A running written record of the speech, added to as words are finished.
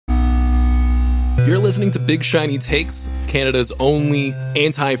You're listening to Big Shiny Takes, Canada's only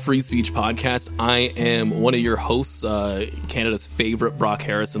anti-free speech podcast. I am one of your hosts, Canada's favorite Brock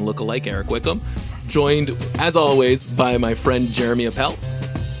Harrison lookalike, Eric Wickham, joined, as always, by my friend Jeremy Appel.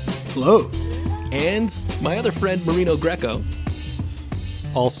 Hello. And my other friend, Marino Greco.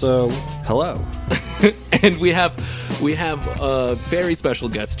 Also, hello. And we have a very special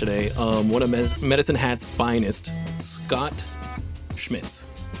guest today, one of Medicine Hat's finest, Scott Schmitz.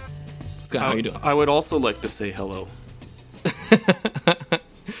 Scott, how are you doing? I would also like to say hello.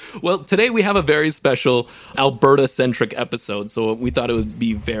 Well, today we have a very special Alberta-centric episode, so we thought it would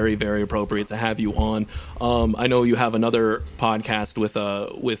be very, very appropriate to have you on. I know you have another podcast with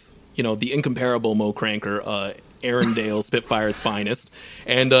the incomparable Mo Cranker, Arendelle, Spitfire's finest,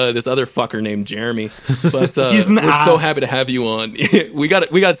 and this other fucker named Jeremy. But we're so happy to have you on. we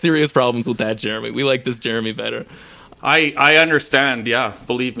got serious problems with that, Jeremy. We like this Jeremy better. I understand, yeah,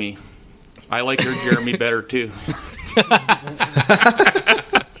 believe me. I like your Jeremy better, too.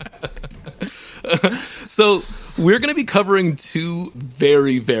 So we're going to be covering two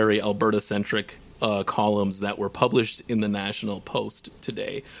very, very Alberta-centric columns that were published in the National Post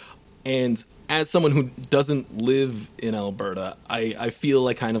today. And as someone who doesn't live in Alberta, I feel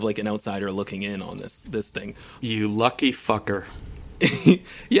like kind of like an outsider looking in on this thing. You lucky fucker.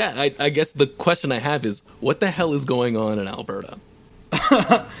 Yeah, I guess the question I have is, what the hell is going on in Alberta?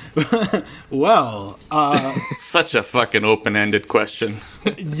 Well, Such a fucking open-ended question.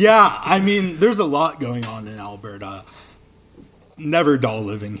 yeah, I mean, there's a lot going on in Alberta. Never dull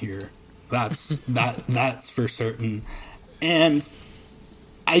living here. That's for certain. And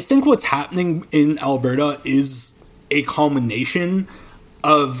I think what's happening in Alberta is a culmination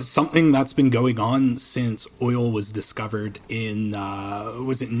of something that's been going on since oil was discovered in,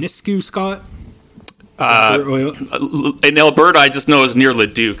 was it Nisku, Scott? In Alberta, I just know it's near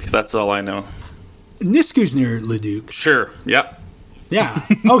Leduc. That's all I know. Nisku's near Leduc. Sure, yep. Yeah.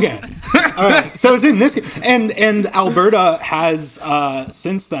 Okay. All right. So it's in Nisku, and Alberta has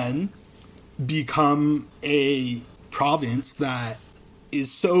since then become a province that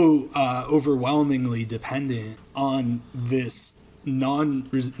is so overwhelmingly dependent on this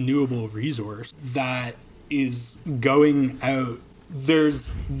non-renewable resource that is going out.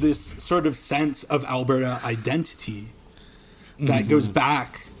 There's this sort of sense of Alberta identity that goes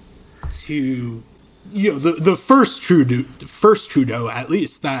back to, the first Trudeau, at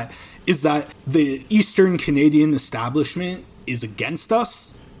least, that is that the Eastern Canadian establishment is against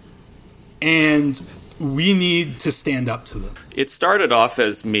us, and we need to stand up to them. It started off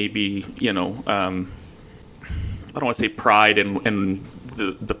as maybe, I don't want to say pride in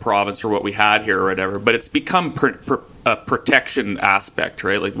the province or what we had here or whatever, but it's become a protection aspect,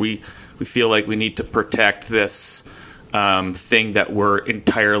 right? Like we feel like we need to protect this thing that we're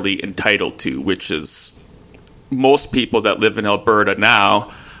entirely entitled to, which is most people that live in Alberta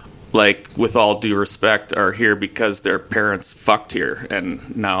now, like with all due respect, are here because their parents fucked here,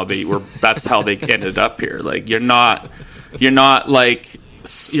 and now that's how they ended up here. Like you're not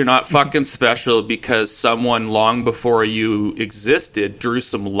fucking special because someone long before you existed drew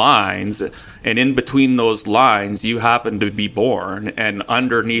some lines, and in between those lines you happen to be born, and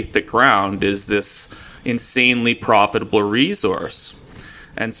underneath the ground is this insanely profitable resource.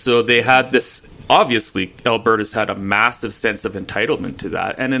 And so they had this, obviously Alberta's had a massive sense of entitlement to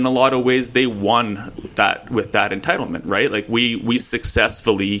that, and in a lot of ways they won that with that entitlement, right? Like we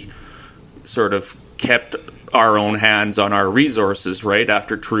successfully sort of kept our own hands on our resources, right,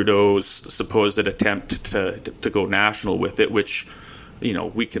 after Trudeau's supposed attempt to go national with it, which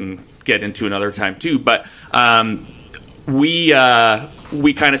we can get into another time too, but we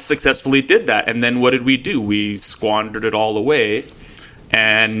kind of successfully did that. And then what did we do? We squandered it all away,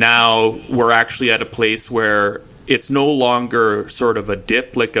 and now we're actually at a place where it's no longer sort of a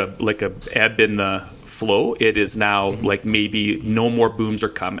dip, like a ebb in the flow. It is now like maybe no more booms are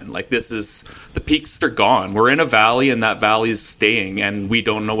coming. Like the peaks are gone. We're in a valley, and that valley is staying, and we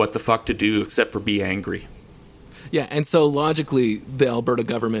don't know what the fuck to do except for be angry. Yeah, and so logically, the Alberta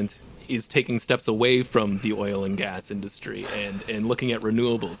government is taking steps away from the oil and gas industry and looking at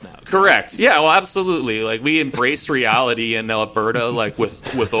renewables now. Correct. Yeah, well, absolutely. Like we embrace reality in Alberta, like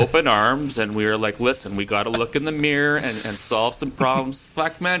with open arms, and we were like, listen, we got to look in the mirror and solve some problems.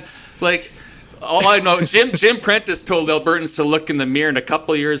 Fuck, man. Like, all I know, Jim Prentice told Albertans to look in the mirror, and a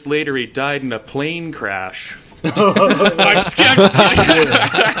couple of years later, he died in a plane crash. I'm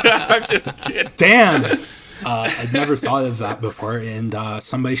just kidding. Damn. I'd never thought of that before, and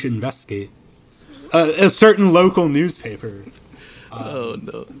somebody should investigate. A certain local newspaper Oh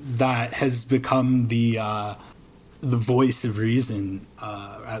no! that has become the the voice of reason,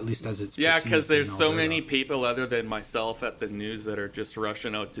 at least as it's Yeah, perceived because there's in so Alberta. many people other than myself at the news that are just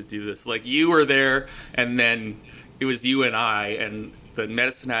rushing out to do this. Like, you were there, and then it was you and I, and the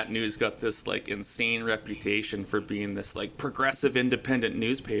Medicine Hat News got this, like, insane reputation for being this, like, progressive independent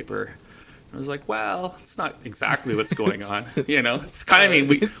newspaper. I was like, well, it's not exactly what's going on, you know? It's kind of, I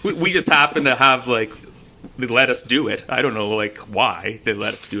mean, we just happen to have, like, they let us do it. I don't know, like, why they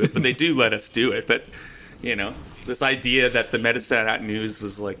let us do it, but they do let us do it. But, you know, this idea that the Medicine Hat News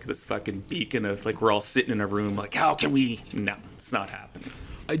was, like, this fucking beacon of, like, we're all sitting in a room, like, how can we? No, it's not happening.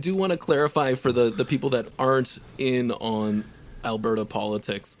 I do want to clarify for the people that aren't in on Alberta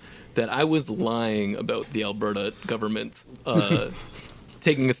politics that I was lying about the Alberta government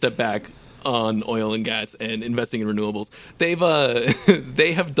taking a step back on oil and gas and investing in renewables.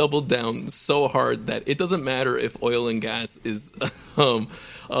 They have doubled down so hard that it doesn't matter if oil and gas is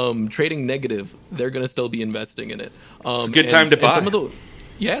trading negative, they're going to still be investing in it. It's a good time to buy.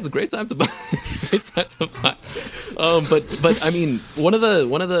 Yeah, it's a great time to buy. Great time to buy. But I mean, one of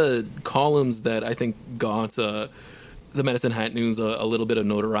the columns that I think got the Medicine Hat News a little bit of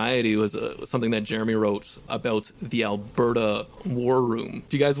notoriety was something that Jeremy wrote about the Alberta War Room.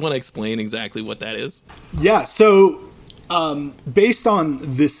 Do you guys want to explain exactly what that is? Yeah, so based on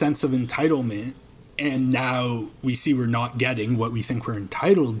this sense of entitlement, and now we see we're not getting what we think we're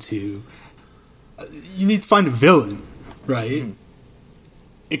entitled to, you need to find a villain, right? Mm-hmm.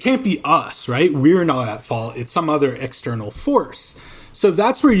 It can't be us, right? We're not at fault. It's some other external force. So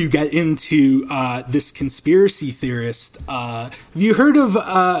that's where you get into this conspiracy theorist. Have you heard of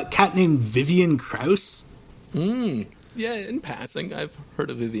a cat named Vivian Krause? Yeah, in passing, I've heard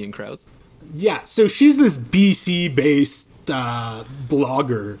of Vivian Krause. Yeah, so she's this BC-based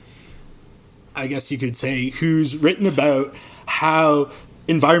blogger, I guess you could say, who's written about how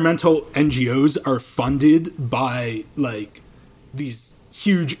environmental NGOs are funded by, like, these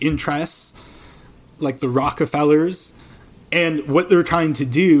huge interests, like the Rockefellers. And what they're trying to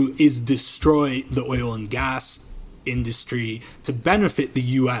do is destroy the oil and gas industry to benefit the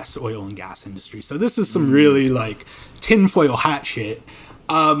U.S. oil and gas industry. So this is some really, like, tinfoil hat shit,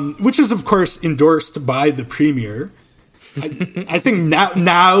 which is, of course, endorsed by the premier. I think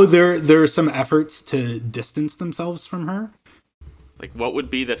now there are some efforts to distance themselves from her. Like, what would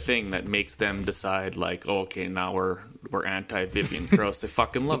be the thing that makes them decide, like, oh, okay, now we're anti Vivian Krause? They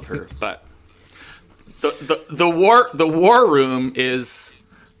fucking love her, but. The war room is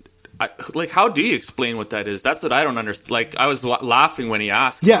like, how do you explain what that is? That's what I don't understand. Like, I was laughing when he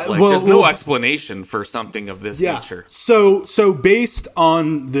asked. Yeah, like, there's no explanation for something of this nature. So based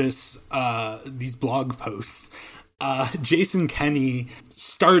on this these blog posts, Jason Kenney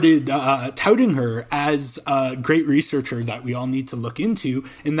started touting her as a great researcher that we all need to look into,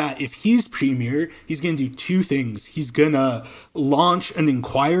 in that if he's premier, he's going to do two things. He's going to launch an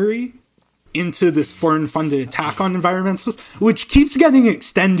inquiry into this foreign-funded attack on environmentalists, which keeps getting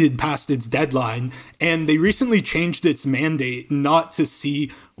extended past its deadline. And they recently changed its mandate not to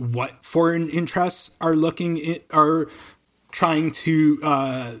see what foreign interests are trying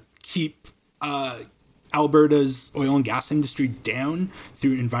to keep Alberta's oil and gas industry down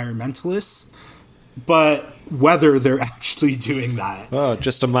through environmentalists, but whether they're actually doing that. Oh,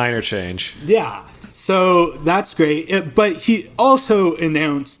 just a minor change. Yeah. So that's great. But he also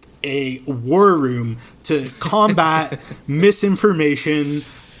announced a war room to combat misinformation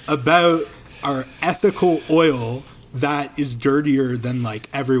about our ethical oil that is dirtier than, like,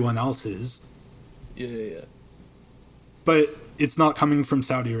 everyone else's. Yeah. But it's not coming from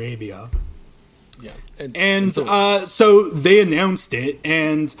Saudi Arabia. Yeah. And so they announced it,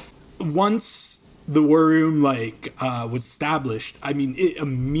 and once the war room, like, was established, I mean, it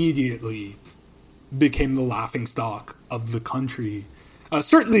immediately became the laughingstock of the country.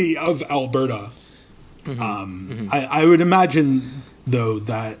 Certainly of Alberta. I would imagine, though,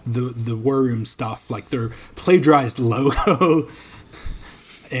 that the war room stuff, like their plagiarized logo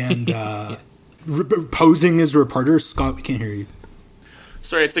and posing as reporters. Scott, we can't hear you.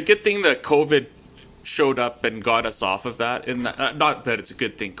 Sorry, it's a good thing that COVID showed up and got us off of that. And not that it's a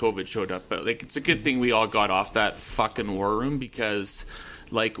good thing COVID showed up, but, like, it's a good thing we all got off that fucking war room, because,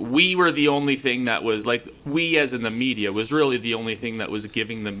 like, we were the only thing that was, like, we as in the media was really the only thing that was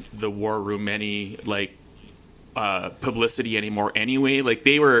giving the war room any, like, publicity anymore anyway. Like,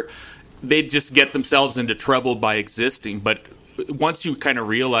 they'd just get themselves into trouble by existing. But once you kind of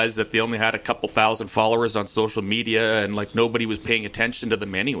realize that they only had a couple thousand followers on social media and, like, nobody was paying attention to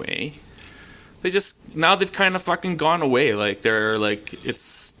them anyway, now they've kind of fucking gone away. Like, they're, like,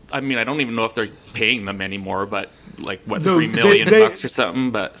 I mean, I don't even know if they're paying them anymore, but, like, what, $3 million bucks or something?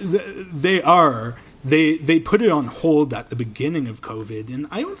 But they are. they put it on hold at the beginning of COVID, and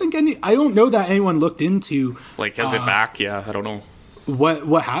I don't know that anyone looked into Like, is it back? Yeah, I don't know.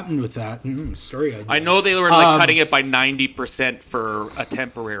 what happened with that story. I know they were like cutting it by 90% for a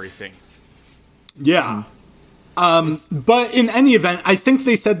temporary thing. Yeah. But in any event, I think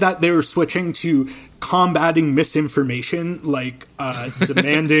they said that they were switching to combating misinformation, like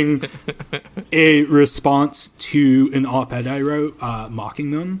demanding a response to an op-ed I wrote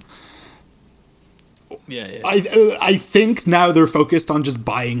mocking them. Yeah. I think now they're focused on just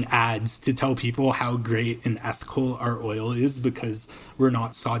buying ads to tell people how great and ethical our oil is, because we're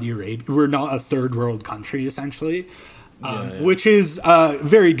not Saudi Arabia. We're not a third world country, essentially. Which is a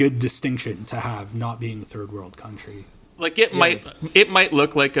very good distinction to have, not being a third world country. Like it might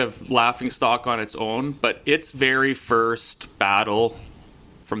look like a laughing stock on its own, but its very first battle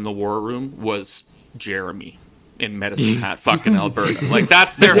from the war room was Jeremy in Medicine Hat, fucking Alberta. Like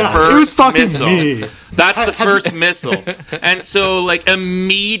that's their first it was fucking missile. me. That's the first missile. And so like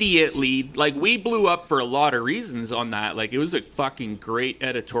immediately, like we blew up for a lot of reasons on that. Like it was a fucking great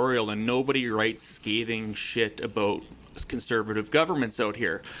editorial, and nobody writes scathing shit about conservative governments out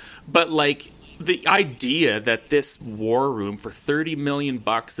here. But like the idea that this war room for $30 million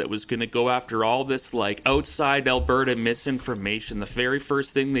that was going to go after all this like outside Alberta misinformation, the very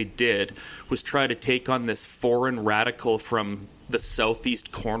first thing they did was try to take on this foreign radical from the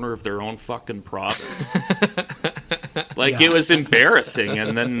southeast corner of their own fucking province. It was embarrassing.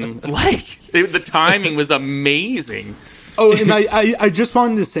 And then the timing was amazing. Oh, and I just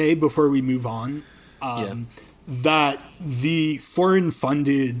wanted to say before we move on, that the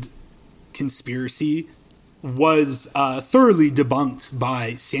foreign-funded conspiracy was thoroughly debunked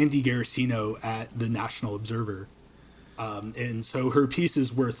by Sandy Garacino at the National Observer. And so her piece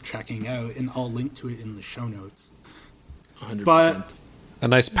is worth checking out, and I'll link to it in the show notes. 100%. But a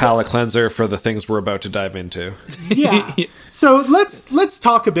nice palate cleanser for the things we're about to dive into. Yeah. So let's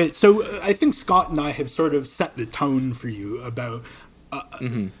talk a bit. So I think Scott and I have sort of set the tone for you about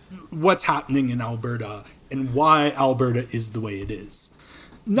what's happening in Alberta and why Alberta is the way it is.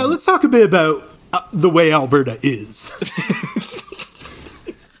 Now let's talk a bit about the way Alberta is.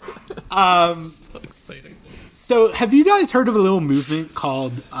 So exciting. So have you guys heard of a little movement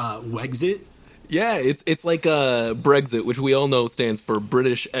called Wexit? Yeah, it's like Brexit, which we all know stands for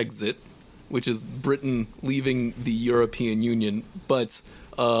British exit, which is Britain leaving the European Union. But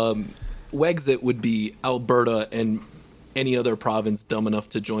Wexit would be Alberta and any other province dumb enough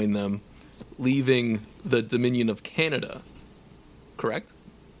to join them leaving the Dominion of Canada. Correct?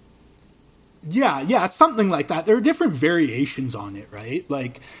 Yeah, something like that. There are different variations on it, right?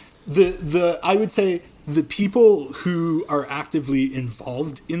 Like the I would say the people who are actively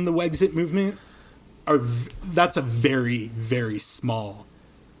involved in the Wexit movement that's a very, very small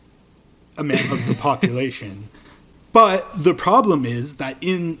amount of the population. But the problem is that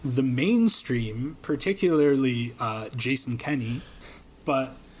in the mainstream, particularly Jason Kenney,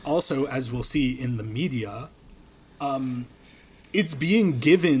 but also, as we'll see in the media, it's being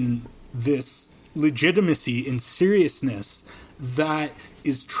given this legitimacy and seriousness that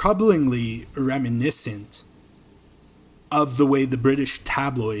is troublingly reminiscent of the way the British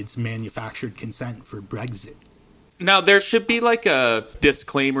tabloids manufactured consent for Brexit. Now, there should be like a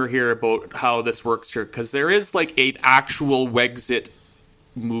disclaimer here about how this works here, because there is like an actual Wexit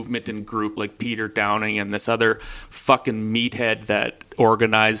movement and group like Peter Downing and this other fucking meathead that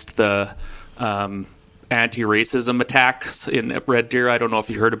organized the anti-racism attacks in Red Deer. I don't know if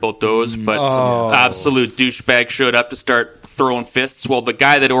you heard about those, but some absolute douchebag showed up to start throwing fists. Well, the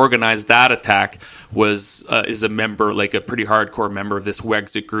guy that organized that attack is a member, like a pretty hardcore member of this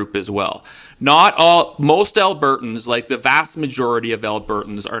Wexit group as well. Most Albertans, like the vast majority of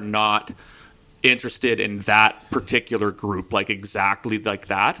Albertans, are not interested in that particular group, like exactly like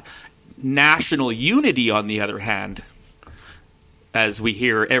that. National unity, on the other hand, as we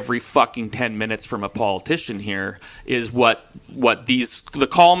hear every fucking 10 minutes from a politician here, is what the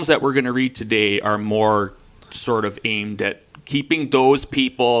columns that we're going to read today are more sort of aimed at keeping those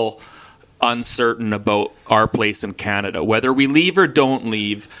people uncertain about our place in Canada. Whether we leave or don't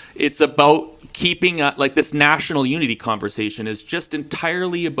leave, it's about keeping like this national unity conversation is just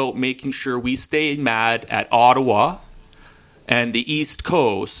entirely about making sure we stay mad at Ottawa and the East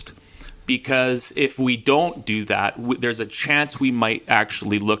Coast, because if we don't do that, there's a chance we might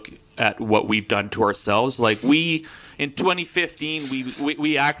actually look at what we've done to ourselves. Like in 2015,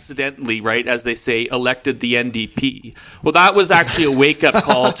 we accidentally, right, as they say, elected the NDP. Well, that was actually a wake-up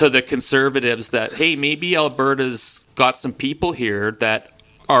call to the Conservatives that, hey, maybe Alberta's got some people here that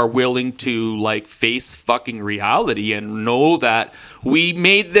are willing to like face fucking reality and know that we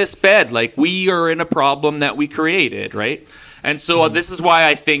made this bed, like we are in a problem that we created, right? And so this is why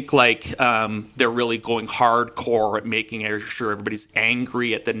I think like they're really going hardcore at making sure everybody's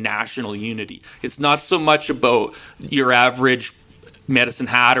angry at the national unity. It's not so much about your average Medicine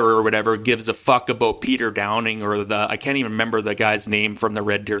Hatter or whatever gives a fuck about Peter Downing or I can't even remember the guy's name from the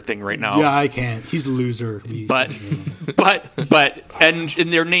Red Deer thing right now. Yeah, I can't. He's a loser. But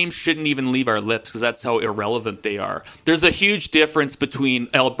their names shouldn't even leave our lips because that's how irrelevant they are. There's a huge difference between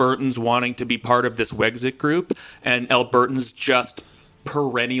Albertans wanting to be part of this Wexit group and Albertans just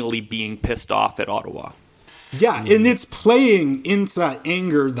perennially being pissed off at Ottawa. Yeah, and it's playing into that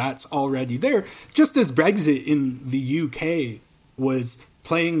anger that's already there, just as Brexit in the UK was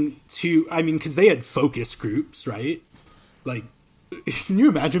playing to, I mean, because they had focus groups, right? Like, can you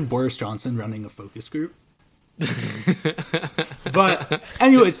imagine Boris Johnson running a focus group? But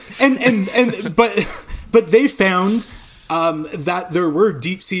anyways, but they found that there were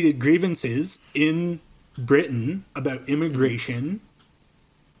deep-seated grievances in Britain about immigration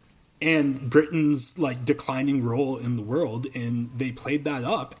and Britain's like declining role in the world, and they played that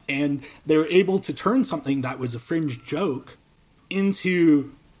up, and they were able to turn something that was a fringe joke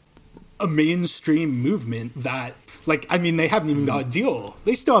into a mainstream movement that, like, I mean, they haven't even got a deal.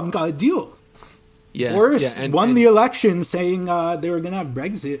 They still haven't got a deal. Yeah, Boris yeah, won the election saying they were going to have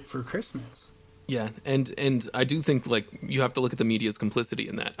Brexit for Christmas. Yeah, and I do think, like, you have to look at the media's complicity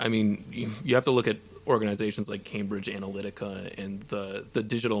in that. I mean, you have to look at organizations like Cambridge Analytica and the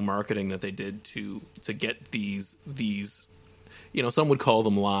digital marketing that they did to get these you know, some would call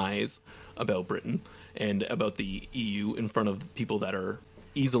them lies about Britain and about the EU in front of people that are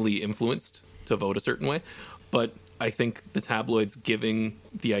easily influenced to vote a certain way. But I think the tabloids giving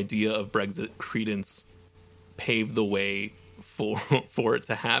the idea of Brexit credence paved the way for it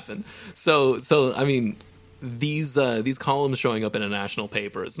to happen. So I mean, these columns showing up in a national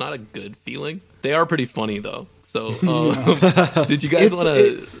paper, it's not a good feeling. They are pretty funny though. So did you guys want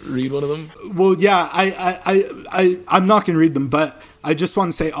to read one of them? Well, yeah, I'm not going to read them, but I just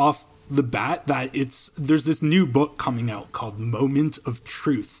want to say off the bat that there's this new book coming out called Moment of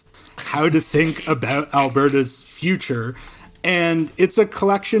Truth: How to Think About Alberta's Future, and it's a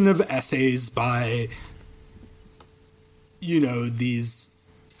collection of essays by, you know, these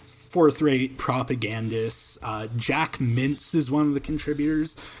fourth-rate propagandists. Jack Mintz is one of the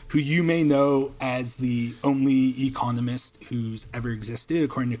contributors, who you may know as the only economist who's ever existed,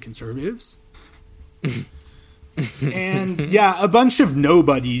 according to conservatives. And yeah, a bunch of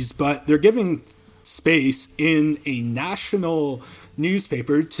nobodies, but they're giving space in a national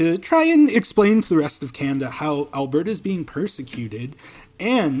newspaper to try and explain to the rest of Canada how Alberta is being persecuted.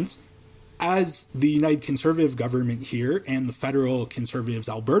 And as the United Conservative government here and the Federal Conservatives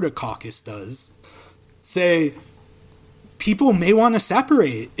Alberta caucus does, say people may want to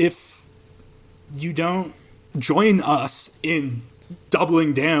separate if you don't join us in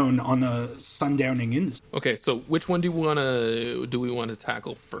doubling down on a sundowning industry. Okay, so which one do we want to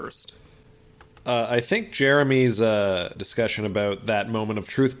tackle first? I think Jeremy's discussion about that Moment of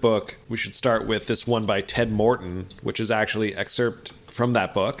Truth book, we should start with this one by Ted Morton, which is actually excerpt from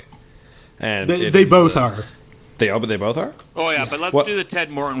that book. And they both are. They both are? Oh yeah, but let's do the Ted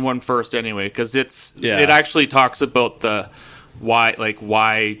Morton one first anyway, because it actually talks about the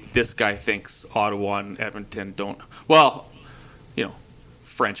why this guy thinks Ottawa and Edmonton don't. Well, you know,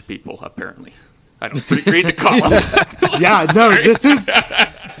 French people apparently. I don't read the column. Yeah, no, this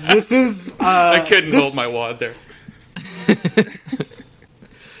is. I couldn't hold my wad there.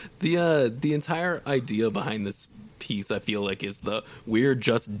 The entire idea behind this piece, I feel like, is we're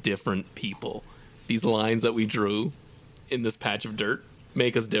just different people. These lines that we drew in this patch of dirt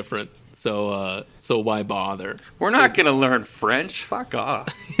make us different. So why bother? We're not going to learn French. Fuck off.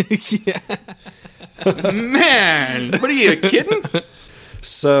 Yeah. Man, what are you kidding?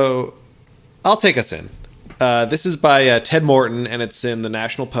 So, I'll take us in. This is by Ted Morton, and it's in the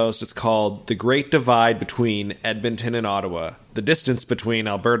National Post. It's called The Great Divide Between Edmonton and Ottawa. The distance between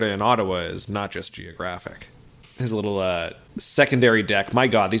Alberta and Ottawa is not just geographic. Here's a little secondary deck. My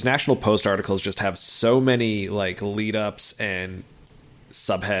God, these National Post articles just have so many lead-ups and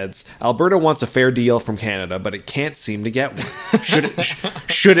subheads. Alberta wants a fair deal from Canada, but it can't seem to get one.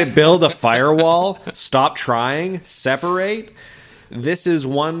 Should it build a firewall? Stop trying? Separate? This is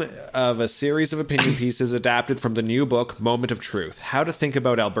one of a series of opinion pieces adapted from the new book, Moment of Truth: How to Think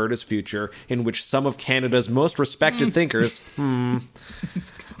About Alberta's Future, in which some of Canada's most respected thinkers on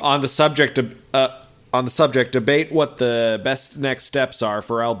the subject debate what the best next steps are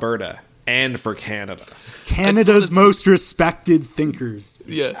for Alberta. and for Canada. Canada's most respected thinkers.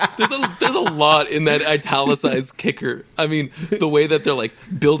 Yeah, there's a lot in that italicized kicker. I mean, the way that they're like,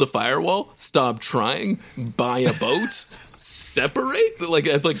 build a firewall, stop trying, buy a boat, separate, like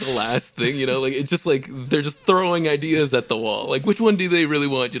as like the last thing, you know, like it's just like they're just throwing ideas at the wall. Like, which one do they really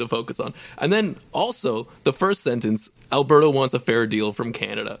want you to focus on? And then also the first sentence, Alberta wants a fair deal from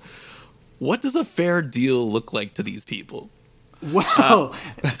Canada. What does a fair deal look like to these people? Well,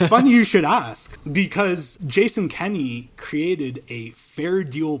 it's funny you should ask, because Jason Kenney created a fair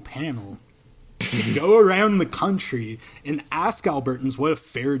deal panel to go around the country and ask Albertans what a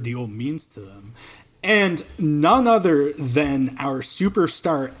fair deal means to them. And none other than our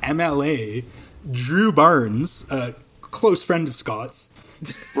superstar MLA, Drew Barnes, a close friend of Scott's.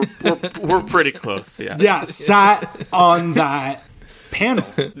 We're pretty close, yeah. Yeah, sat on that panel.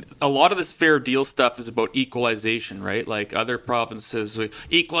 A lot of this fair deal stuff is about equalization, right? Like other provinces,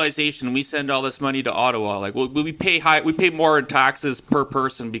 equalization. We send all this money to Ottawa. Like, well, we pay more in taxes per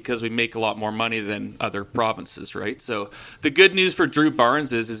person because we make a lot more money than other provinces, right? So the good news for Drew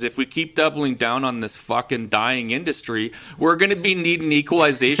Barnes is if we keep doubling down on this fucking dying industry, we're going to be needing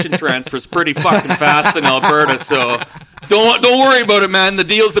equalization transfers pretty fucking fast in Alberta. So don't worry about it, man. The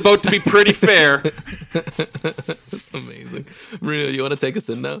deal's about to be pretty fair. That's amazing. Marina, you want to take us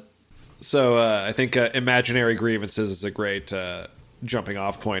in now? So I think imaginary grievances is a great jumping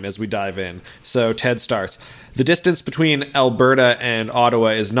off point as we dive in. So Ted starts. The distance between Alberta and Ottawa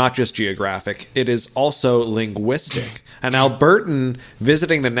is not just geographic, it is also linguistic. An Albertan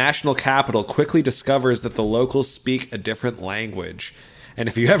visiting the national capital quickly discovers that the locals speak a different language. And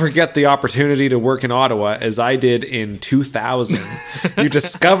if you ever get the opportunity to work in Ottawa, as I did in 2000, you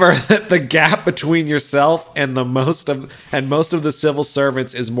discover that the gap between yourself and most of the civil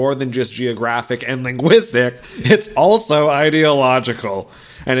servants is more than just geographic and linguistic. It's also ideological.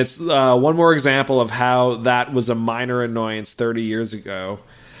 And it's one more example of how that was a minor annoyance 30 years ago.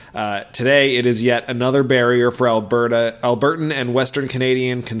 Today, it is yet another barrier for Albertan and Western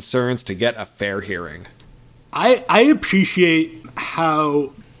Canadian concerns to get a fair hearing. I appreciate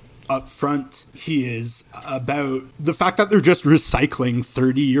how upfront he is about the fact that they're just recycling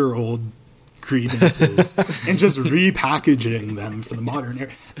 30-year-old grievances and just repackaging them for the modern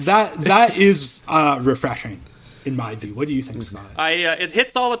era. That is refreshing, in my view. What do you think, Scott? It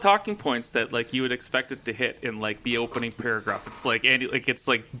hits all the talking points that like you would expect it to hit in like the opening paragraph. It's like it's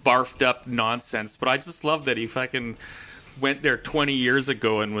like barfed up nonsense, but I just love that he fucking went there 20 years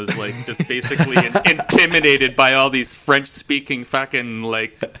ago and was like just basically intimidated by all these French-speaking fucking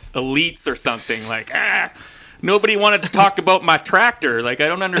like elites or something. Like, nobody wanted to talk about my tractor. Like, I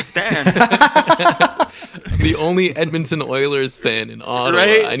don't understand. The only Edmonton Oilers fan in Ottawa.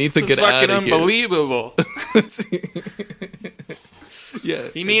 Right? I need to get out of here. Unbelievable. Yeah.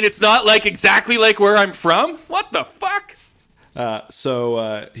 You mean it's not like exactly like where I'm from? What the fuck?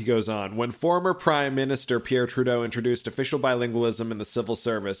 So he goes on. When former Prime Minister Pierre Trudeau introduced official bilingualism in the civil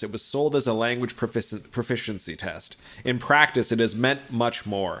service, it was sold as a language proficiency test. In practice, it has meant much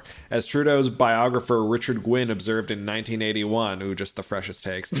more. As Trudeau's biographer Richard Gwynn observed in 1981, just the freshest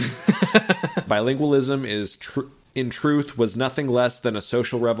takes, bilingualism in truth was nothing less than a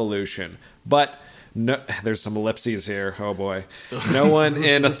social revolution. But no, there's some ellipses here. Oh boy. No one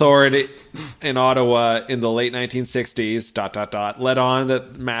in authority in Ottawa in the late 1960s, let on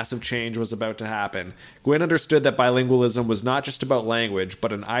that massive change was about to happen. Gwynn understood that bilingualism was not just about language,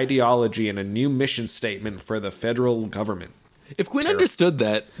 but an ideology and a new mission statement for the federal government. If Gwynn understood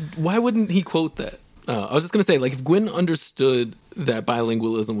that, why wouldn't he quote that? I was just going to say, like, if Gwynn understood that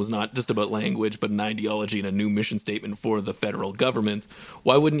bilingualism was not just about language, but an ideology and a new mission statement for the federal government,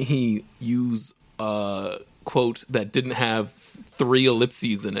 why wouldn't he use quote that didn't have 3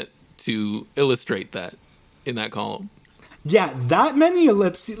 ellipses in it to illustrate that in that column? Yeah, that many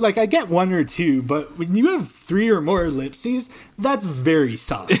ellipses, like I get 1 or 2, but when you have 3 or more ellipses, that's very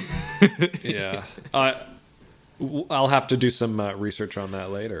soft. Yeah. I'll have to do some research on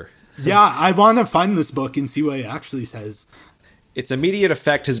that later. Yeah, I want to find this book and see what it actually says. Its immediate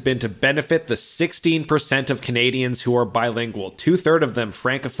effect has been to benefit the 16% of Canadians who are bilingual, 2/3 of them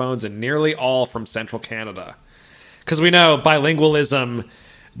francophones and nearly all from central Canada. Because we know bilingualism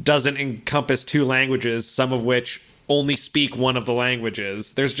doesn't encompass 2 languages, some of which only speak one of the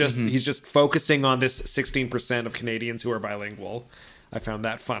languages. There's just he's just focusing on this 16% of Canadians who are bilingual. I found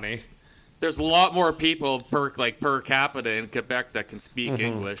that funny. There's a lot more people per capita in Quebec that can speak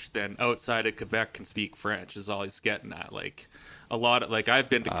English than outside of Quebec can speak French. Is all he's getting at. Like a lot of I've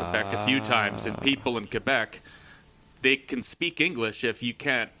been to Quebec a few times, and people in Quebec, they can speak English if you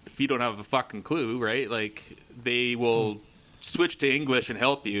don't have a fucking clue, right? Like they will switch to English and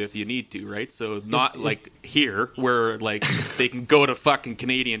help you if you need to, right? So not like here where like they can go to fucking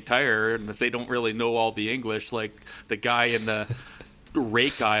Canadian Tire, and if they don't really know all the English, like the guy in the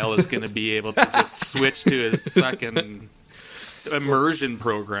rake aisle is going to be able to just switch to his fucking immersion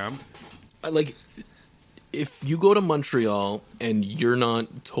program. Like, if you go to Montreal and you're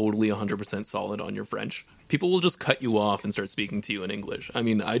not totally 100% solid on your French, people will just cut you off and start speaking to you in English. I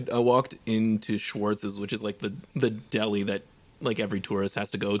mean, I walked into Schwartz's, which is like the deli that like every tourist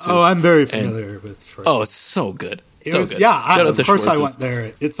has to go to. Oh, I'm very familiar with Schwartz's. Oh, it's so good. It So was, good. yeah, Shout out of to course I Schwartz's. went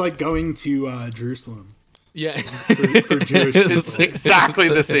there. It's like going to Jerusalem Yeah. for Jewish It's people. exactly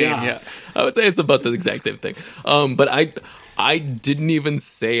the same. Yeah. Yeah. I would say it's about the exact same thing. But I didn't even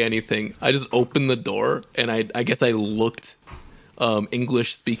say anything. I just opened the door, and I guess I looked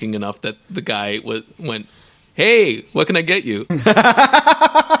English speaking enough that the guy went, "Hey, what can I get you?"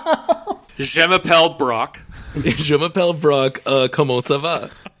 Je m'appelle Brock. Je m'appelle Brock. Comment ça va?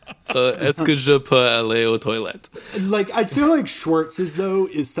 Est-ce que je peux aller aux toilettes? Like, I feel like Schwartz's, though,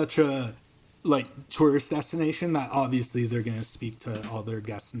 is such a like tourist destination that obviously they're going to speak to all their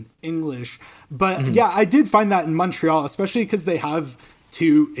guests in English. But yeah, I did find that in Montreal, especially because they have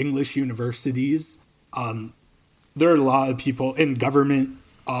 2 English universities. There are a lot of people in government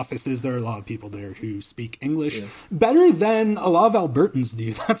offices. There are a lot of people there who speak English better than a lot of Albertans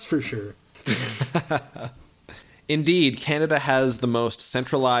do. That's for sure. Indeed, Canada has the most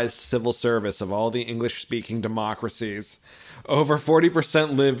centralized civil service of all the English-speaking democracies. Over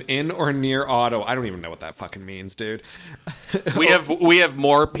 40% live in or near Ottawa. I don't even know what that fucking means, dude. We have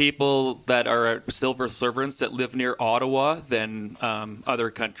more people that are civil servants that live near Ottawa than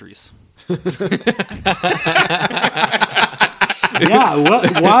other countries. Yeah,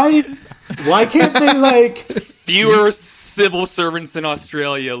 why can't they like Fewer civil servants in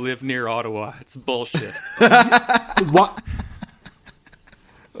Australia live near Ottawa. It's bullshit. what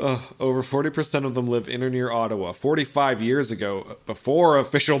Over 40% of them live in or near Ottawa. 45 years ago, before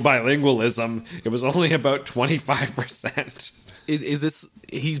official bilingualism, it was only about 25%. Is this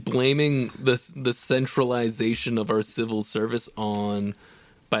he's blaming the centralization of our civil service on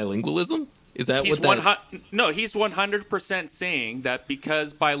bilingualism? Is that He's what that? he's 100% saying that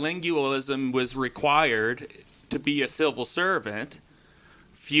because bilingualism was required to be a civil servant,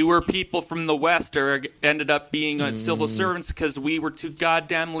 fewer people from the West ended up being civil servants because we were too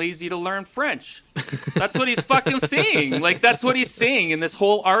goddamn lazy to learn French. That's what he's fucking saying. Like, that's what he's saying in this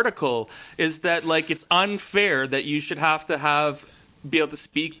whole article, is that, like, it's unfair that you should have to be able to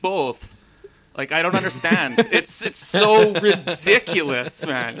speak both. Like, I don't understand. It's so ridiculous,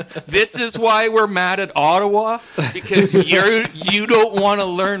 man. This is why we're mad at Ottawa, because you don't want to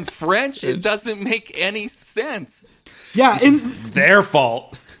learn French. It doesn't make any sense. yeah, and Their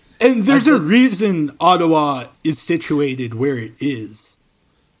fault. And there's a reason Ottawa is situated where it is.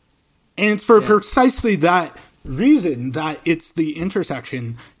 And it's for precisely that reason that it's the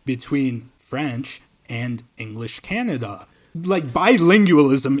intersection between French and English Canada. Like,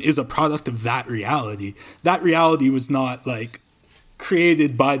 bilingualism is a product of that reality. That reality was not, like,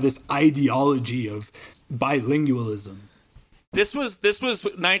 created by this ideology of bilingualism. This was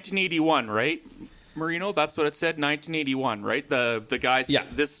 1981, right? Marino, that's what it said, 1981, right? The guy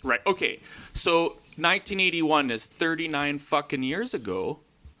said this, right? Okay, so 1981 is 39 fucking years ago,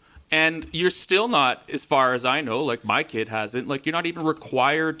 and you're still not, as far as I know, like my kid hasn't, like you're not even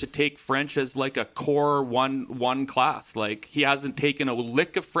required to take French as like a core one class. Like he hasn't taken a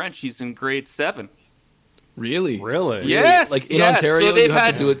lick of French. He's in grade 7. Really? Yes. Like in yes. Ontario, so you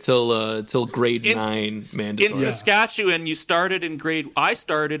have to do it till grade 9 mandatory. In Saskatchewan, you started in I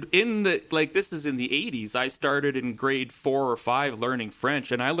started in this is in the 80s. I started in grade 4 or 5 learning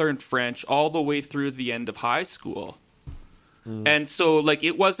French, and I learned French all the way through the end of high school. And so, like,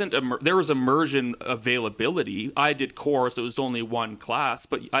 it wasn't there was immersion availability. I did core, so it was only one class,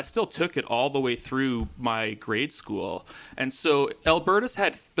 but I still took it all the way through my grade school. And so Alberta's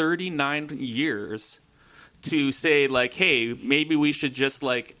had 39 years to say, like, hey, maybe we should just,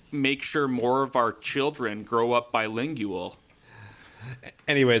 like, make sure more of our children grow up bilingual.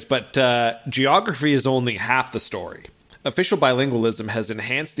 Anyways, but geography is only half the story. Official bilingualism has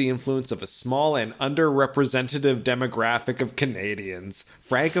enhanced the influence of a small and underrepresented demographic of Canadians.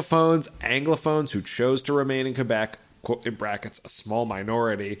 Francophones, Anglophones who chose to remain in Quebec, quote in brackets, a small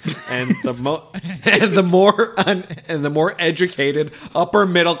minority, and the more educated upper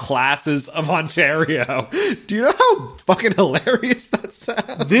middle classes of Ontario. Do you know how fucking hilarious that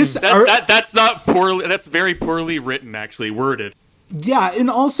sounds? That's very poorly written, actually, worded. Yeah, and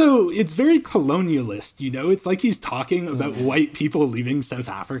also it's very colonialist, you know? It's like he's talking about white people leaving South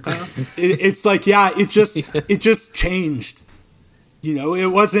Africa. It's like, yeah, it just changed. You know, it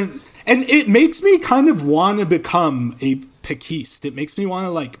wasn't, and it makes me kind of want to become a Péquiste. It makes me want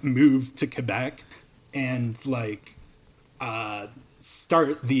to like move to Quebec and like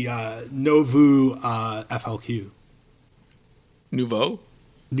start the Nouveau FLQ. Nouveau?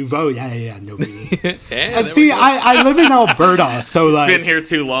 Nouveau, yeah, Nouveau. Yeah, See, I live in Alberta, so It's like been here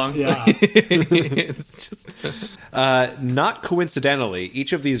too long. yeah. it's just Not coincidentally,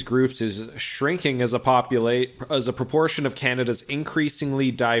 each of these groups is shrinking as a proportion of Canada's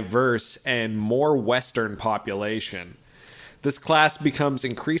increasingly diverse and more Western population. This class becomes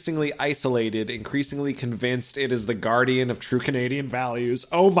increasingly isolated, increasingly convinced it is the guardian of true Canadian values.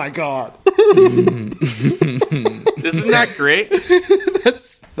 Oh my god. Isn't that great?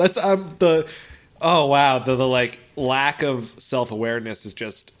 The like lack of self-awareness is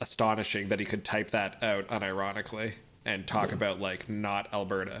just astonishing that he could type that out unironically and talk about like not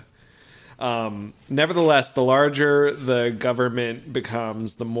Alberta. Nevertheless, the larger the government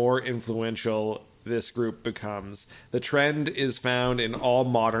becomes, the more influential this group becomes. The trend is found in all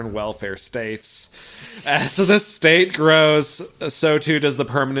modern welfare states. As the state grows, so too does the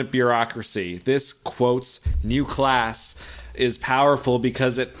permanent bureaucracy. This, quotes, new class is powerful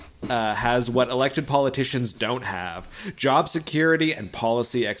because it has what elected politicians don't have: job security and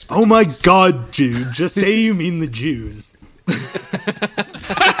policy expertise. Oh my god, Jude, just say you mean the Jews.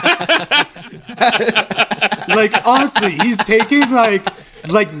 Like, honestly, he's taking like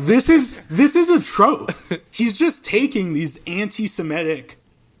this is a trope. He's just taking these anti-Semitic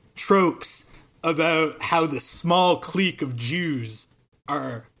tropes about how the small clique of Jews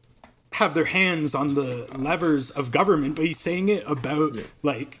have their hands on the levers of government, but he's saying it about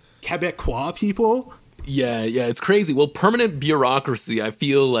like Quebecois people. Yeah, it's crazy. Well, permanent bureaucracy, I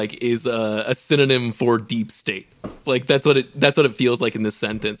feel like, is a synonym for deep state. Like that's what it feels like in this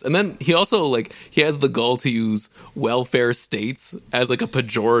sentence. And then he also like he has the gall to use welfare states as like a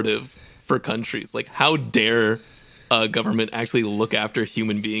pejorative for countries. Like, how dare a government actually look after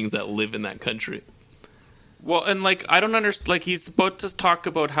human beings that live in that country? Well, and like I don't understand. Like he's about to talk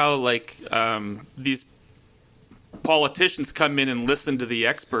about how like these politicians come in and listen to the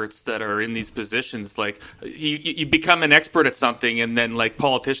experts that are in these positions. Like you become an expert at something, and then like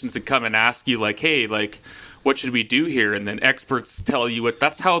politicians would come and ask you like, hey, like, what should we do here? And then experts tell you what.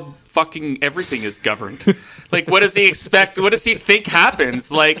 That's how fucking everything is governed. Like, what does he expect? What does he think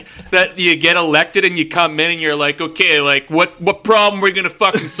happens? Like, that you get elected and you come in and you're like, okay, like, what problem are we gonna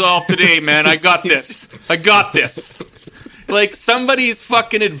fucking solve today, man? I got this. Like, somebody's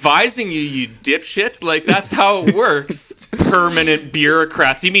fucking advising you dipshit. Like, that's how it works. Permanent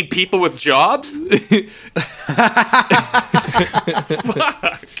bureaucrats. You mean people with jobs?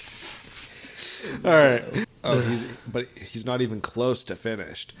 Fuck. All right. But he's not even close to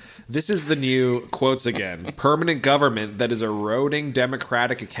finished. This is the new, quotes again, permanent government that is eroding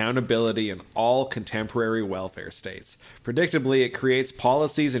democratic accountability in all contemporary welfare states. Predictably, it creates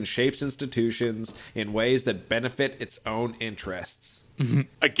policies and shapes institutions in ways that benefit its own interests.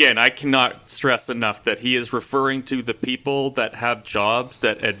 Again, I cannot stress enough that he is referring to the people that have jobs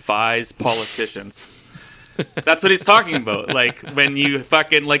that advise politicians. That's what he's talking about. Like, when you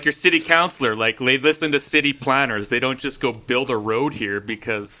fucking, like, your city councilor, like, they listen to city planners. They don't just go build a road here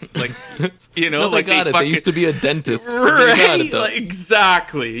because, like, you know, No, like they got it. fucking, They used to be a dentist. right? They got it, though. Like,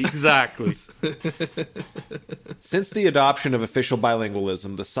 exactly. Since the adoption of official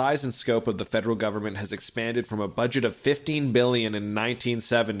bilingualism, the size and scope of the federal government has expanded from a budget of $15 billion in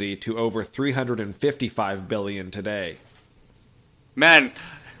 1970 to over $355 billion today. Man,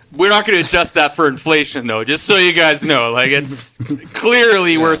 we're not going to adjust that for inflation, though, just so you guys know. Like, it's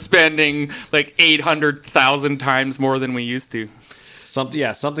clearly we're spending like 800,000 times more than we used to.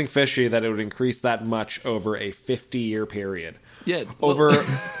 Something fishy that it would increase that much over a 50-year period. Yeah,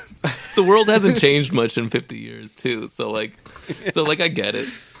 The world hasn't changed much in 50 years too. So I get it.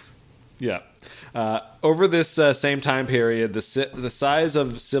 Yeah. Over this same time period, the size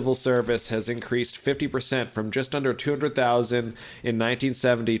of civil service has increased 50% from just under 200,000 in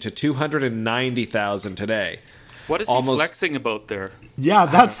 1970 to 290,000 today. What is he flexing about there? Yeah,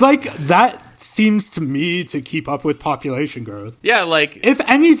 that seems to me to keep up with population growth. Yeah, like, If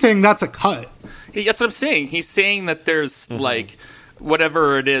anything, that's a cut. that's what I'm saying. He's saying that there's like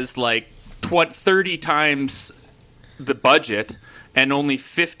whatever it is, like 30 times the budget and only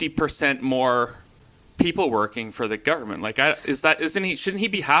 50% more people working for the government. Like, shouldn't he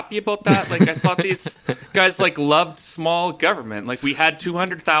be happy about that? Like, I thought these guys like loved small government. Like, we had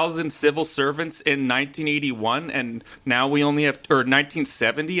 200,000 civil servants in 1981 and now we only have, or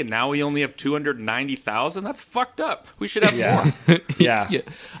 1970, and now we only have 290,000. That's fucked up. We should have more. Yeah. Yeah,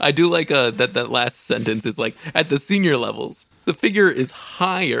 I do like that last sentence is like, at the senior levels, the figure is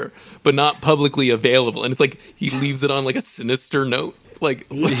higher, but not publicly available. And it's like he leaves it on like a sinister note. Like,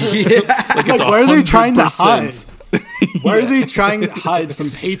 like it's Like, why are they trying to 100%. Why are they trying to hide from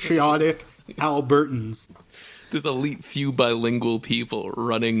patriotic Albertans? This elite few bilingual people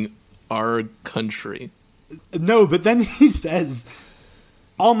running our country. No, but then he says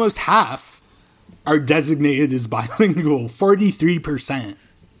almost half are designated as bilingual, 43%.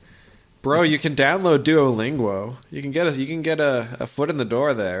 Bro, you can download Duolingo. You can get a foot in the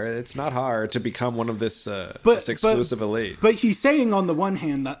door there. It's not hard to become one of this exclusive elite. But he's saying on the one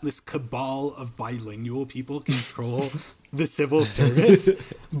hand that this cabal of bilingual people control the civil service.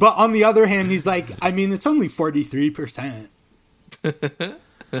 But on the other hand, he's like, I mean, it's only 43%. So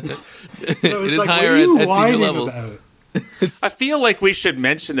it's It is like, higher what are you at senior whining levels. about? I feel like we should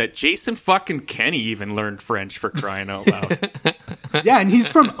mention that Jason fucking Kenny even learned French, for crying out loud. Yeah, and he's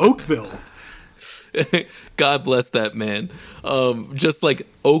from Oakville. God bless that man. Just like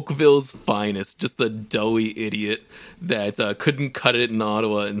Oakville's finest, just a doughy idiot that couldn't cut it in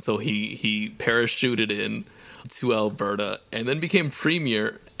Ottawa, and so he parachuted in to Alberta and then became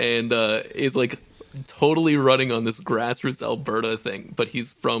premier and is like totally running on this grassroots Alberta thing, but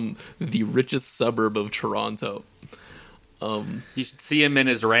he's from the richest suburb of Toronto. You should see him in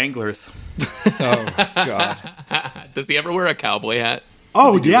his Wranglers. Oh God! Does he ever wear a cowboy hat?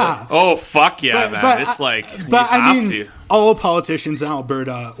 Oh, yeah. Oh, fuck yeah, man. But It's like, But you I have mean, to. all politicians in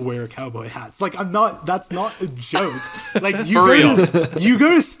Alberta wear cowboy hats. Like, that's not a joke. Like, you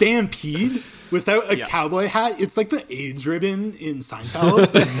go to Stampede without a cowboy hat, it's like the AIDS ribbon in Seinfeld.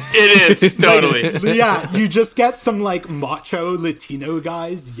 It is, totally. Yeah, you just get some, like, macho Latino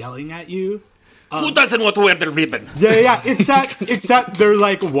guys yelling at you. Who doesn't want to wear the ribbon? Yeah, except they're,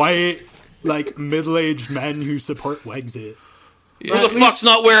 like, white, like, middle-aged men who support Wexit. Who the fuck's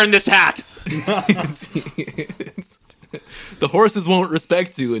not wearing this hat? The horses won't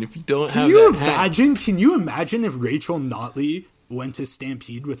respect you, and if you don't have that hat, Can you imagine if Rachel Notley went to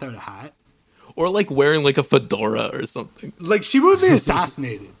Stampede without a hat? or like wearing like a fedora or something. Like, she would be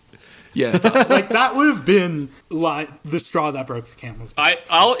assassinated. Yeah, Like, that would have been like the straw that broke the camel's back.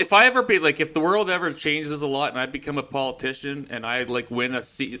 If I ever be like, if the world ever changes a lot and I become a politician and I like win a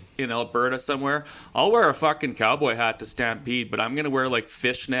seat in Alberta somewhere, I'll wear a fucking cowboy hat to Stampede, but I'm gonna wear like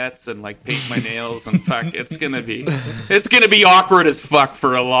fishnets and like paint my nails. And fuck, it's gonna be awkward as fuck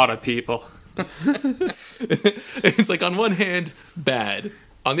for a lot of people. it's like on one hand bad,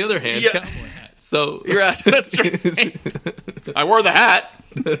 on the other hand cowboy hat. So Yeah, that's right. I wore the hat.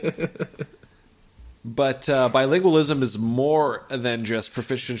 But bilingualism is more than just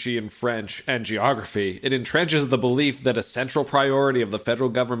proficiency in French and geography. It entrenches the belief that a central priority of the federal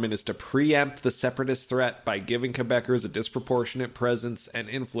government is to preempt the separatist threat by giving Quebecers a disproportionate presence and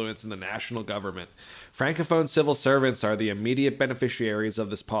influence in the national government. Francophone civil servants are the immediate beneficiaries of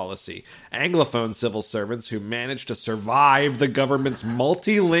this policy. Anglophone civil servants who manage to survive the government's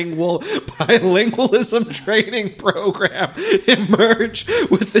multilingual bilingualism training program emerge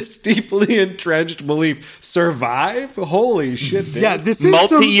with this deeply entrenched belief. Survive? Holy shit, dude. Yeah, this is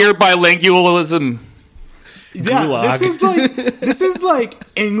Multi-year bilingualism. Yeah, this is like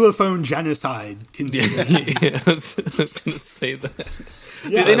Anglophone genocide. yeah, I was gonna say that.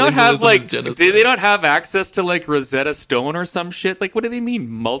 Do they not have Bilingualism is genocide. Do they not have access to like Rosetta Stone or some shit? Like, what do they mean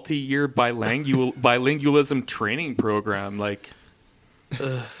multi-year bilingualism training program? Like,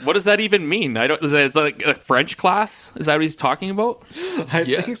 what does that even mean? Is that like a French class? Is that what he's talking about? I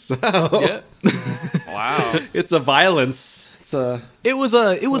think so. Yeah. Wow. It's a violence. It was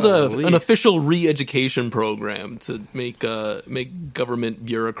an official re-education program to make government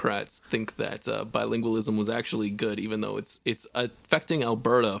bureaucrats think that bilingualism was actually good, even though it's affecting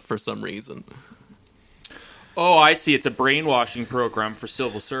Alberta for some reason. Oh, I see. It's a brainwashing program for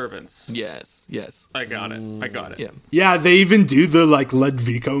civil servants. Yes. I got it. Yeah. Yeah, they even do the like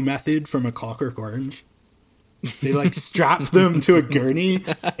Ludvico method from A Clockwork Orange. They like strap them to a gurney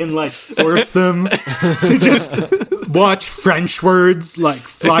and like force them to just watch French words like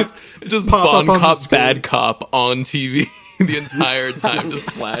fly, Just pop bon up on the cop, screen. bad cop on TV the entire time,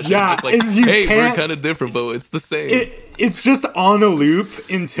 just flashing. Yeah, just like, and you hey, we're can't- kind of different, but it's the same. It's just on a loop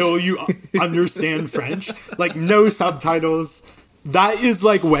until you understand French. Like no subtitles. That is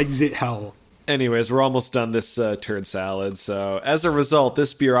like Wexit hell. Anyways, we're almost done this turd salad. So, as a result,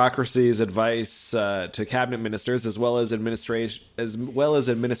 this bureaucracy's advice to cabinet ministers, as well as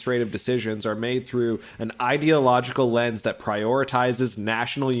administrative decisions, are made through an ideological lens that prioritizes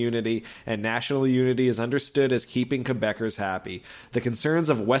national unity, and national unity is understood as keeping Quebecers happy. The concerns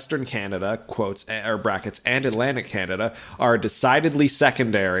of Western Canada, quotes or brackets, and Atlantic Canada are decidedly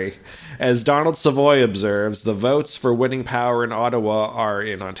secondary. As Donald Savoy observes, the votes for winning power in Ottawa are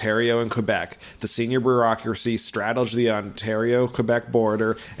in Ontario and Quebec. The senior bureaucracy straddles the Ontario-Quebec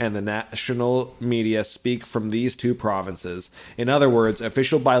border, and the national media speak from these two provinces. In other words,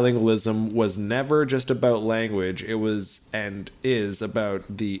 official bilingualism was never just about language. It was and is about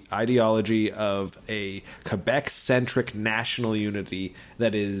the ideology of a Quebec-centric national unity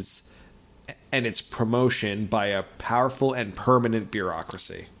that is, and its promotion by a powerful and permanent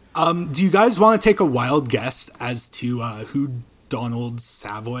bureaucracy. Do you guys want to take a wild guess as to who Donald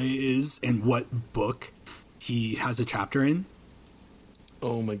Savoy is and what book he has a chapter in?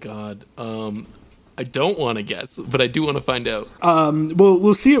 Oh my god. I don't want to guess, but I do want to find out. Well,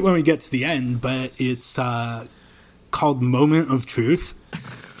 we'll see it when we get to the end, but it's called Moment of Truth.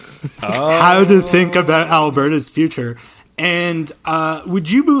 How to think about Alberta's future. And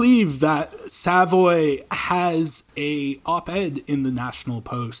would you believe that Savoy has a op-ed in the National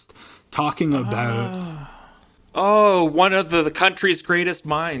Post talking about... Oh, one of the country's greatest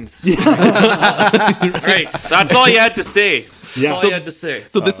minds. Right. That's all you had to say. That's all you had to say.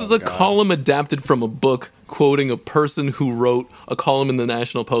 So this is a column adapted from a book quoting a person who wrote a column in the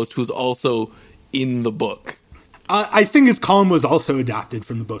National Post who's also in the book. I think his column was also adapted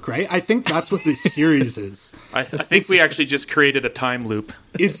from the book, right? I think that's what this series is. I think we actually just created a time loop.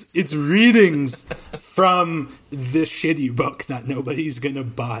 It's readings from the shitty book that nobody's going to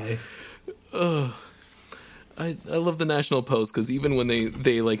buy. I love the National Post because even when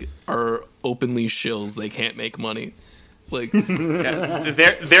they like are openly shills, they can't make money. Like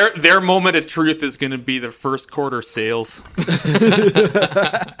their moment of truth is going to be the first quarter sales.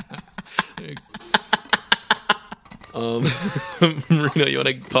 Marino, you want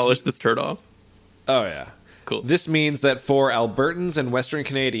to polish this turd off? Oh yeah. Cool. This means that for Albertans and Western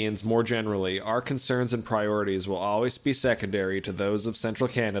Canadians more generally, our concerns and priorities will always be secondary to those of Central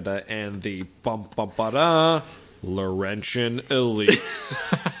Canada and the Laurentian elites.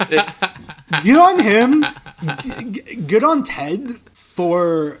 Good on him. Good on Ted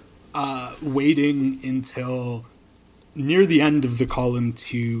for waiting until near the end of the column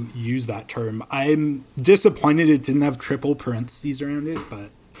to use that term. I'm disappointed it didn't have triple parentheses around it, but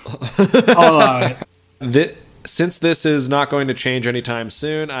I'll allow it. Since this is not going to change anytime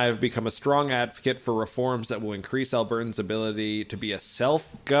soon, I have become a strong advocate for reforms that will increase Albertans' ability to be a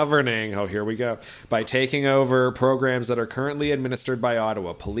self-governing, by taking over programs that are currently administered by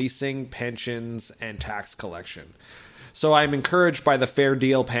Ottawa, policing, pensions, and tax collection. So I'm encouraged by the Fair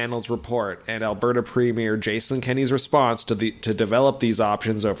Deal panel's report and Alberta Premier Jason Kenney's response to develop these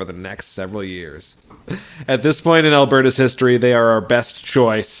options over the next several years. At this point in Alberta's history, they are our best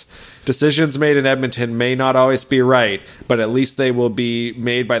choice. Decisions made in Edmonton may not always be right, but at least they will be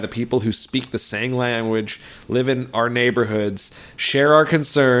made by the people who speak the same language, live in our neighborhoods, share our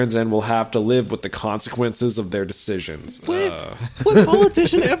concerns, and will have to live with the consequences of their decisions. What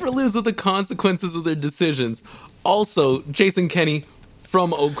politician ever lives with the consequences of their decisions? Also, Jason Kenney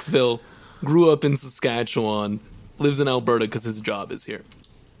from Oakville, grew up in Saskatchewan, lives in Alberta because his job is here.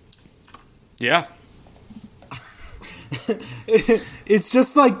 Yeah. It's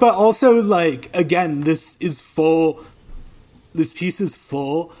just like, but also like, again, this piece is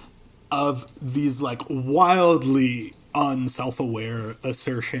full of these like wildly unself-aware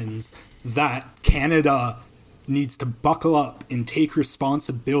assertions that Canada needs to buckle up and take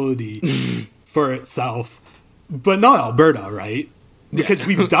responsibility for itself, but not Alberta, right? Because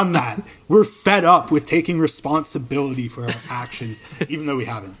we've done that. We're fed up with taking responsibility for our actions, even though we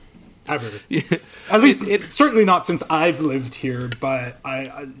haven't. Ever. Yeah. At least, it's certainly not since I've lived here, but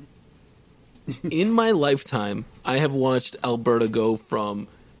I... In my lifetime, I have watched Alberta go from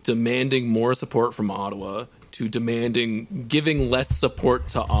demanding more support from Ottawa to giving less support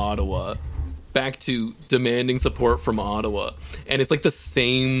to Ottawa, back to demanding support from Ottawa. And it's like the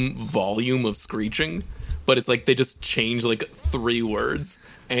same volume of screeching, but it's like they just change like 3 words,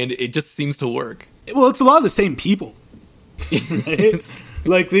 and it just seems to work. Well, it's a lot of the same people. Right?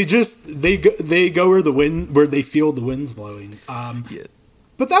 Like they go where they feel the wind's blowing. Yeah.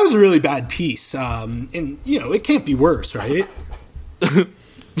 But that was a really bad piece, and it can't be worse, right?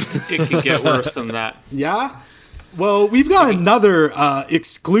 It can get worse than that. Yeah. Well, we've got another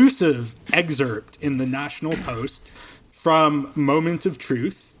exclusive excerpt in the National Post from Moment of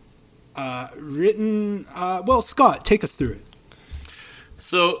Truth, written. Well, Scott, take us through it.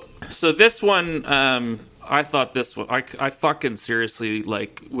 So this one, I thought this one, I fucking seriously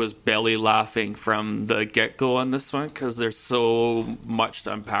was belly laughing from the get go on this one because there's so much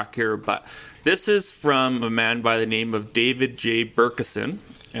to unpack here. But this is from a man by the name of David J. Berkeson,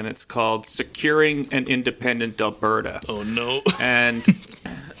 and it's called "Securing an Independent Alberta." Oh no! And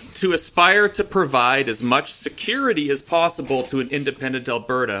to aspire to provide as much security as possible to an independent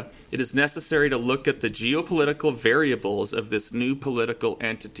Alberta, it is necessary to look at the geopolitical variables of this new political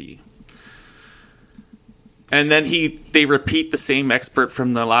entity. And then they repeat the same expert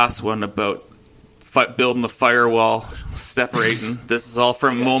from the last one about building the firewall, separating. This is all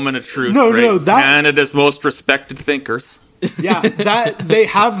from Moment of Truth. No, Canada's most respected thinkers. Yeah, that they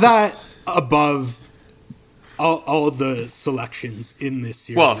have that above all the selections in this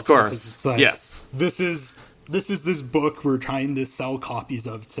series. Well, of course, yes. This is this book we're trying to sell copies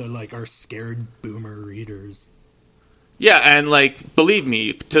of to our scared boomer readers. Yeah, and believe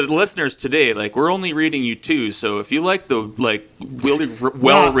me, to the listeners today, we're only reading you two. So if you like the really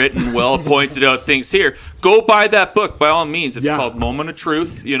well written, well pointed out things here, go buy that book by all means. It's called Moment of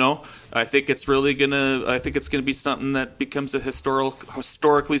Truth. I think it's really gonna be something that becomes a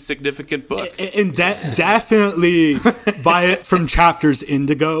historically significant book. And definitely buy it from Chapters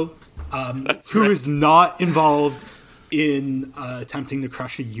Indigo, who is not involved in attempting to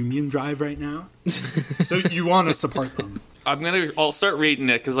crush a union drive right now. So you want to support them. I'll start reading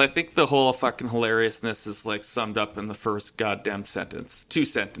it because I think the whole fucking hilariousness is summed up in the first goddamn sentence. 2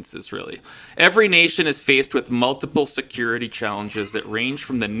 sentences, really. Every nation is faced with multiple security challenges that range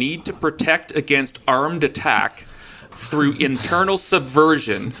from the need to protect against armed attack through internal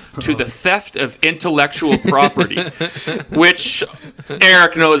subversion to the theft of intellectual property, which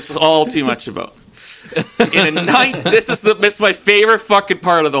Eric knows all too much about. This is my favorite fucking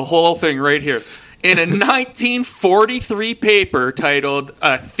part of the whole thing right here. In a 1943 paper titled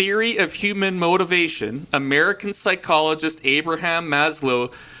 "A Theory of Human Motivation," American psychologist Abraham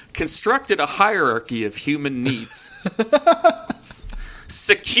Maslow constructed a hierarchy of human needs.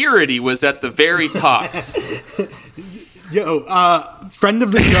 Security was at the very top. Friend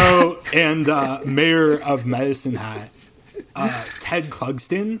of the show and mayor of Medicine Hat, Ted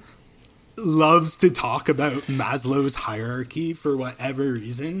Clugston, loves to talk about Maslow's hierarchy for whatever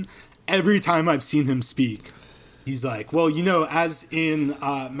reason. Every time I've seen him speak, he's like, well, as in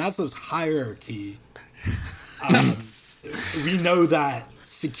Maslow's hierarchy, we know that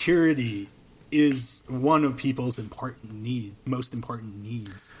security is one of people's most important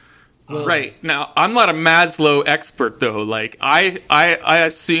needs. Right. Now, I'm not a Maslow expert, though. I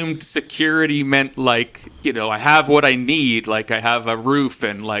assumed security meant, I have what I need. I have a roof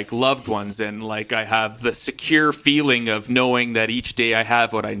and, loved ones. And, I have the secure feeling of knowing that each day I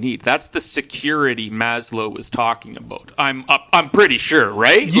have what I need. That's the security Maslow was talking about. I'm pretty sure,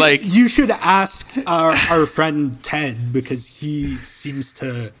 right? You should ask our friend Ted, because he seems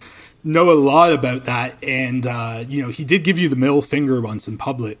to know a lot about that, and he did give you the middle finger once in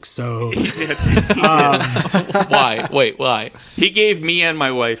public. So why? Wait, why? He gave me and my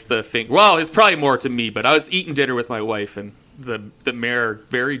wife the finger. Well, it's probably more to me, but I was eating dinner with my wife, and the mayor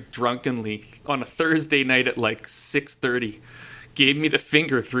very drunkenly on a Thursday night at 6:30 gave me the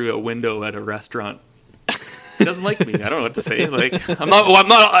finger through a window at a restaurant. He doesn't like me. I don't know what to say. I'm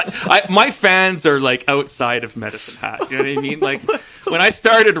not. My fans are outside of Medicine Hat. You know what I mean? When I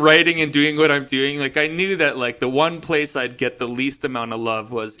started writing and doing what I'm doing, I knew that the one place I'd get the least amount of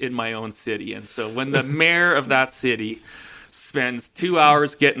love was in my own city. And so when the mayor of that city spends 2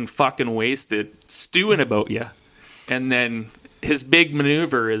 hours getting fucking wasted, stewing about you, and then his big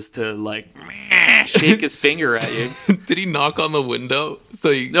maneuver is to shake his finger at you. Did he knock on the window?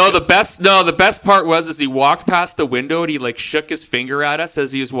 The best part was he walked past the window and he shook his finger at us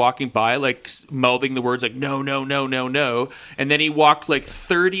as he was walking by, mouthing the words no, no, no, no, no. And then he walked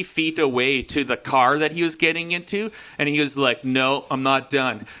 30 feet away to the car that he was getting into, and he was like, no, I'm not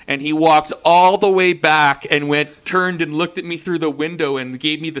done. And he walked all the way back and turned and looked at me through the window and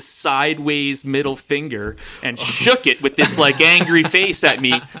gave me the sideways middle finger and shook it with this angry face at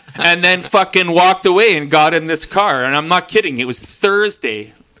me, and then fucking walked away and got in this car. And I'm not kidding, it was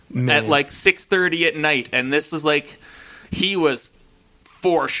Thursday at 6:30 at night, and this is he was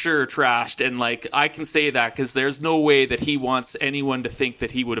for sure trashed, and I can say that because there's no way that he wants anyone to think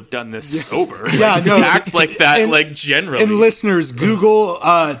that he would have done this sober. Yeah, no, he acts like that generally. And listeners, Google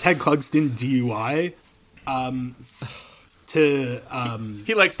Ted Clugston DUI to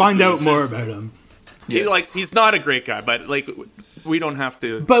he likes find out more about him. He's not a great guy, but We don't have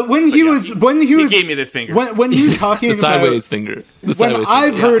to. But when he gave me the finger. When he was talking The sideways about, finger. when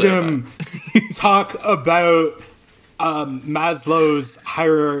I've heard him talk about Maslow's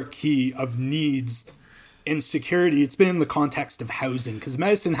hierarchy of needs in security, it's been in the context of housing, because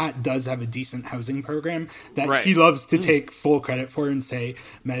Medicine Hat does have a decent housing program that he loves to take full credit for and say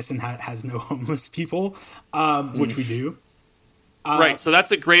Medicine Hat has no homeless people, which we do. Right, so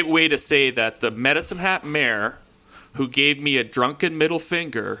that's a great way to say that the Medicine Hat mayor, who gave me a drunken middle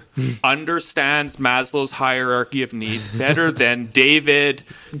finger, understands Maslow's hierarchy of needs better than David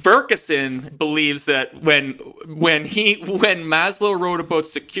Berkison believes that when Maslow wrote about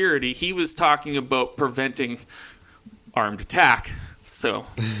security, he was talking about armed attack. So,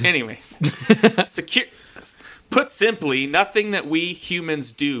 anyway, put simply, nothing that we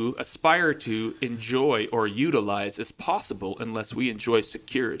humans do, aspire to, enjoy, or utilize is possible unless we enjoy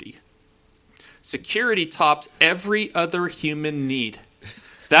security. Security tops every other human need.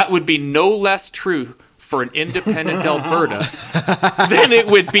 That would be no less true for an independent Alberta than it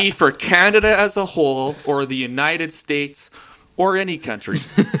would be for Canada as a whole, or the United States, or any country.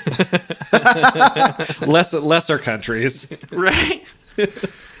 Lesser countries. Right?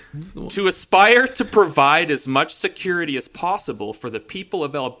 To aspire to provide as much security as possible for the people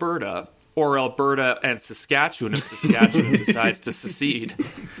of Alberta, or Alberta and Saskatchewan if Saskatchewan decides to secede,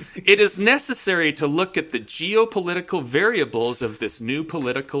 it is necessary to look at the geopolitical variables of this new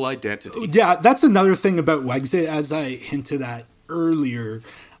political identity. Yeah, that's another thing about Wexit, as I hinted at earlier.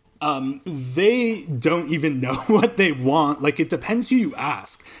 They don't even know what they want. Like, it depends who you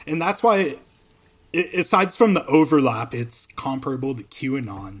ask. And that's why, aside from the overlap, it's comparable to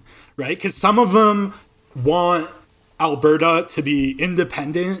QAnon, right? Because some of them want Alberta to be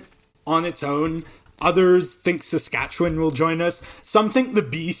independent on its own. Others think Saskatchewan will join us. Some think the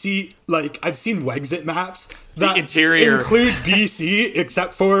BC, like, I've seen Wexit maps that interior include BC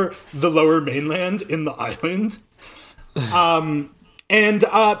except for the lower mainland in the island. And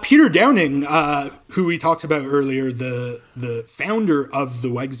Peter Downing, who we talked about earlier, the founder of the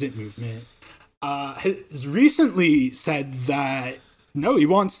Wexit movement, has recently said that no, he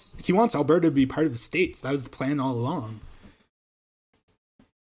wants Alberta to be part of the States. That was the plan all along.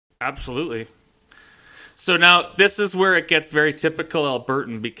 Absolutely. So now this is where it gets very typical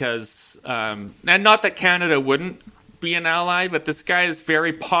Albertan, because, and not that Canada wouldn't be an ally, but this guy is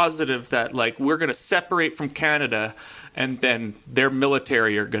very positive that, like, we're going to separate from Canada and then their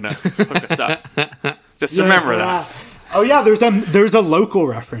military are going to hook us up. Just remember that. Oh yeah, there's a local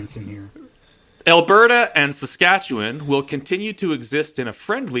reference in here. Alberta and Saskatchewan will continue to exist in a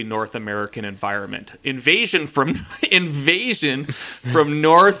friendly North American environment. Invasion from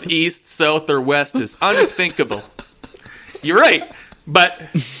northeast, south, or west is unthinkable. You're right, but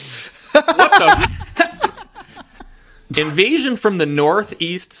what the? Invasion from the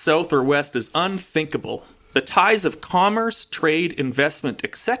northeast, south, or west is unthinkable. The ties of commerce, trade, investment,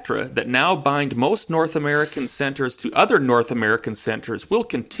 etc. that now bind most North American centers to other North American centers will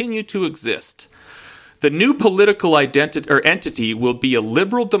continue to exist. The new political entity will be a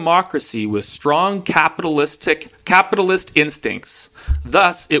liberal democracy with strong capitalist instincts.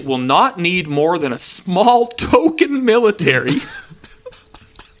 Thus, it will not need more than a small token military.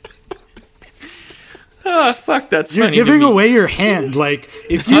 Oh, fuck, that's You're funny. giving away your hand. Like,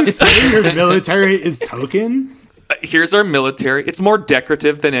 if you say your military is token... Here's our military. It's more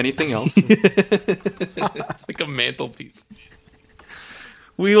decorative than anything else. It's like a mantelpiece.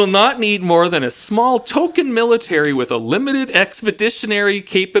 We will not need more than a small token military with a limited expeditionary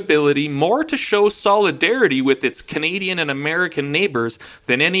capability, more to show solidarity with its Canadian and American neighbors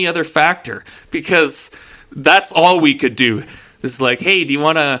than any other factor. Because that's all we could do. It's like, hey, do you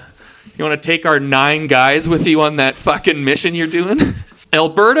want to take our 9 guys with you on that fucking mission you're doing?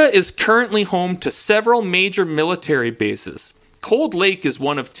 Alberta is currently home to several major military bases. Cold Lake is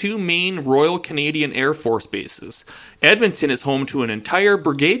one of 2 main Royal Canadian Air Force bases. Edmonton is home to an entire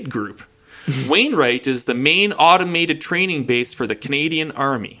brigade group. Wainwright is the main automated training base for the Canadian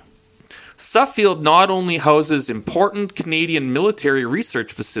Army. Suffield not only houses important Canadian military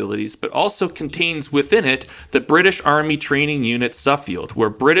research facilities, but also contains within it the British Army Training Unit Suffield, where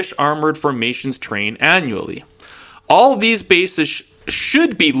British armoured formations train annually. All these bases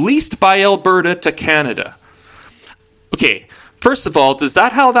should be leased by Alberta to Canada. Okay, first of all, is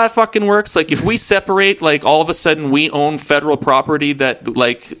that how that fucking works? Like, if we separate, like, all of a sudden we own federal property that,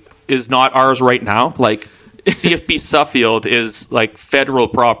 like, is not ours right now? Like, CFB Suffield is, like, federal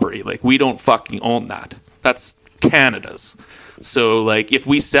property. Like, we don't fucking own that. That's Canada's. So, like, if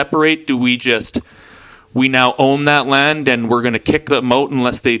we separate, do we now own that land and we're going to kick them out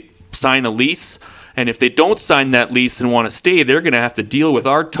unless they sign a lease? And if they don't sign that lease and want to stay, they're going to have to deal with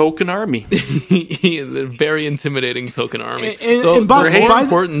our token army. The very intimidating token army. And The more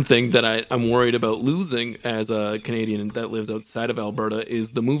important thing that I'm worried about losing as a Canadian that lives outside of Alberta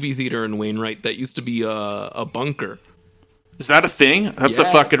is the movie theater in Wainwright that used to be a bunker. Is that a thing? That's the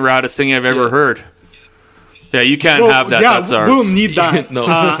Yeah. fucking raddest thing I've ever heard. Yeah, you can't have that. Yeah, That's ours. we'll need that No.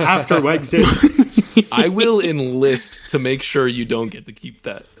 after Wexit. I will enlist to make sure you don't get to keep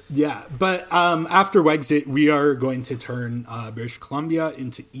that. Yeah, but after Wexit, we are going to turn British Columbia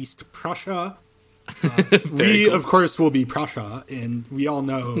into East Prussia. We, cool. of course, will be Prussia, and we all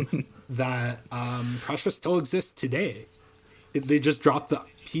know that Prussia still exists today. They just dropped the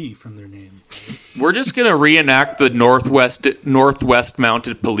P from their name. We're just going to reenact the Northwest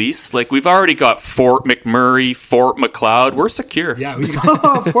Mounted Police. Like, we've already got Fort McMurray, Fort McLeod. We're secure. Yeah, we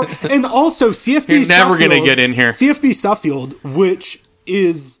and also CFB. You're never Suffield- gonna get in here. CFB Suffield, which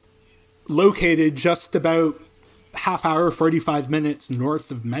is located just about half hour, 45 minutes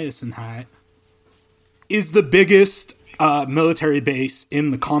north of Medicine Hat, is the biggest military base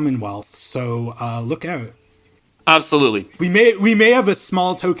in the Commonwealth. So look out. Absolutely. We may have a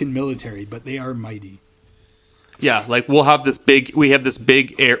small token military, but they are mighty. Yeah, like we have this big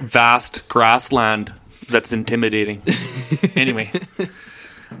vast grassland that's intimidating. Anyway.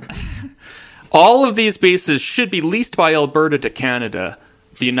 All of these bases should be leased by Alberta to Canada,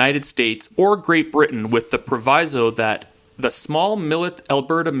 the United States, or Great Britain, with the proviso that the small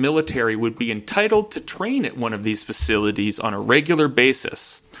Alberta military would be entitled to train at one of these facilities on a regular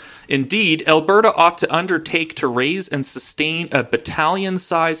basis. Indeed, Alberta ought to undertake to raise and sustain a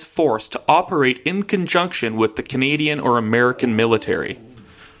battalion-size force to operate in conjunction with the Canadian or American military.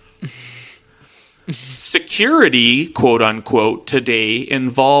 Security, quote-unquote, today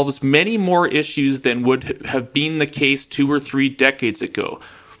involves many more issues than would have been the case 2 or 3 decades ago.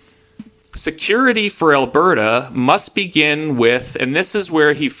 Security for Alberta must begin with, and this is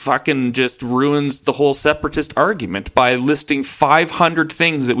where he fucking just ruins the whole separatist argument by listing 500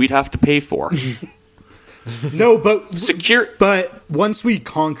 things that we'd have to pay for. No, but But once we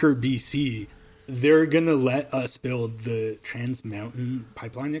conquer BC, they're gonna let us build the Trans Mountain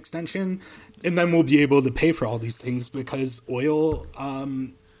pipeline extension, and then we'll be able to pay for all these things because oil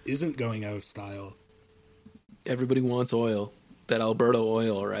isn't going out of style. Everybody wants oil, that Alberta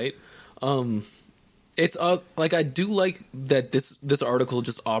oil, right? It's like I do like that this article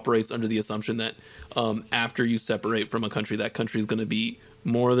just operates under the assumption that after you separate from a country, that country is going to be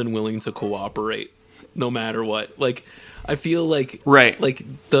more than willing to cooperate, no matter what. Like I feel like like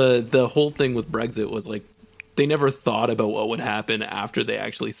the whole thing with Brexit was like they never thought about what would happen after they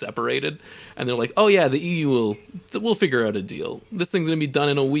actually separated, and they're like, oh yeah, the EU we'll figure out a deal. This thing's going to be done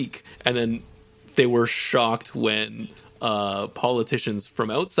in a week, and then they were shocked when politicians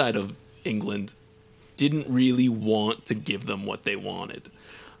from outside of England didn't really want to give them what they wanted.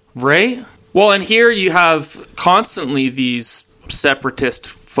 Right? Well, and here you have constantly these separatist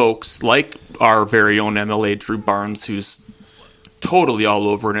folks like our very own MLA Drew Barnes, who's totally all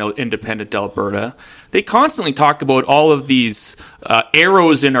over in independent Alberta. They constantly talk about all of these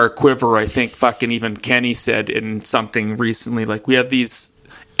arrows in our quiver. I think fucking even Kenny said in something recently, like we have these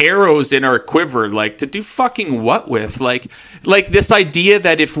arrows in our quiver, like to do fucking what with? Like this idea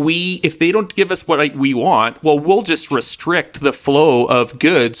that if they don't give us what we want, well, we'll just restrict the flow of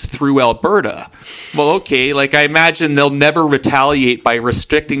goods through Alberta. Well, okay, like I imagine they'll never retaliate by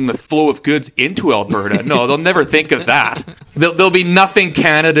restricting the flow of goods into Alberta. No, they'll never think of that. There'll be nothing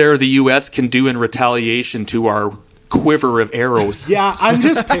Canada or the US can do in retaliation to our quiver of arrows. Yeah, I'm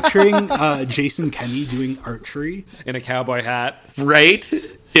just picturing Jason Kenney doing archery in a cowboy hat. Right?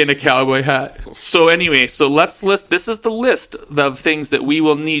 In a cowboy hat. So anyway, let's list, this is the list of things that we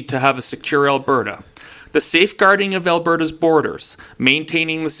will need to have a secure Alberta. The safeguarding of Alberta's borders,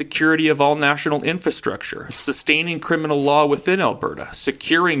 maintaining the security of all national infrastructure, sustaining criminal law within Alberta,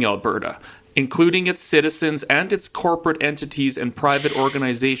 securing Alberta, including its citizens and its corporate entities and private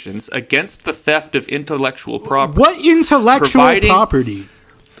organizations against the theft of intellectual property. What intellectual property?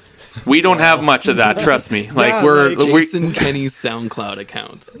 We don't have much of that, trust me. Like Yeah, we're Jason Kenney's SoundCloud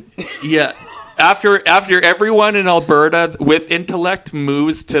account. Yeah. After everyone in Alberta with intellect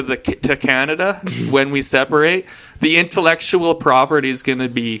moves to Canada when we separate, the intellectual property is going to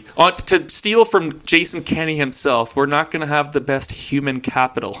be to steal from Jason Kenney himself. We're not going to have the best human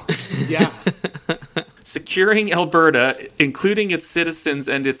capital. Yeah. securing Alberta, including its citizens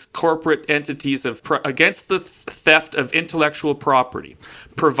and its corporate entities, against the theft of intellectual property,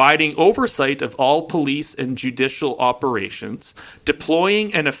 providing oversight of all police and judicial operations,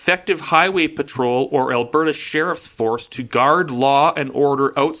 deploying an effective highway patrol or Alberta Sheriff's Force to guard law and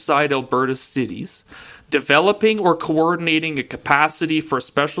order outside Alberta's cities, developing or coordinating a capacity for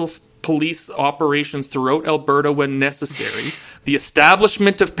special police operations throughout Alberta when necessary, the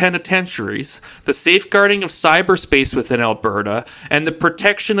establishment of penitentiaries, the safeguarding of cyberspace within Alberta, and the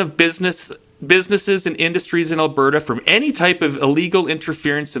protection of businesses and industries in Alberta from any type of illegal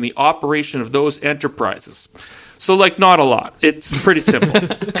interference in the operation of those enterprises. So, like, not a lot. It's pretty simple.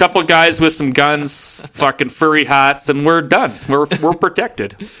 A couple guys with some guns, fucking furry hats, and we're done. We're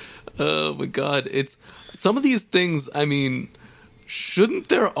protected. Oh my God. It's some of these things, I mean, shouldn't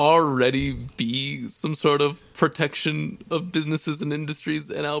there already be some sort of protection of businesses and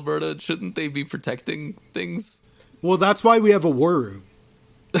industries in Alberta? Shouldn't they be protecting things? Well, that's why we have a war room.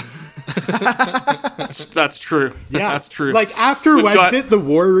 That's true. Yeah, that's true. Like, after Wexit, the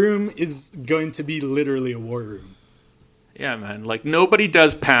war room is going to be literally a war room. Yeah, man. Like, nobody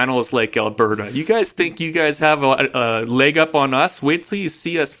does panels like Alberta. You guys think you guys have a leg up on us? Wait till you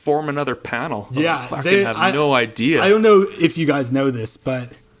see us form another panel. Yeah, I have no idea. I don't know if you guys know this,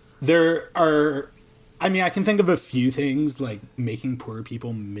 but there are... I mean, I can think of a few things, like making poor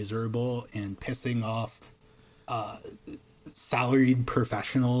people miserable and pissing off salaried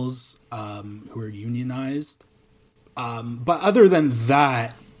professionals who are unionized. But other than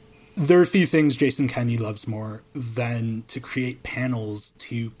that, there are a few things Jason Kenney loves more than to create panels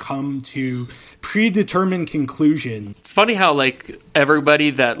to come to predetermined conclusion. It's funny how, like,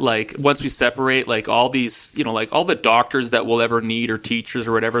 everybody that, like, once we separate, like, all these, you know, like, all the doctors that we'll ever need or teachers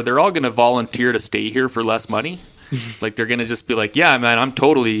or whatever, they're all going to volunteer to stay here for less money. Like, they're going to just be like, yeah, man,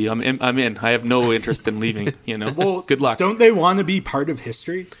 I'm in. I have no interest in leaving, you know? Well, good luck. Don't they want to be part of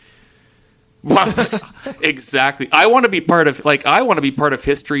history? Exactly. I want to be part of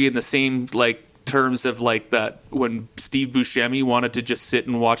history in the same, like, terms of, like, that when Steve Buscemi wanted to just sit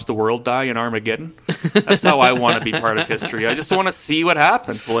and watch the world die in Armageddon. That's how I want to be part of history. I just want to see what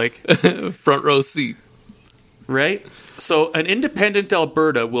happens, like, front row seat. Right? So an independent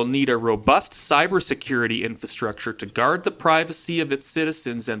Alberta will need a robust cybersecurity infrastructure to guard the privacy of its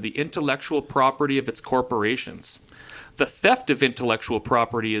citizens and the intellectual property of its corporations. The theft of intellectual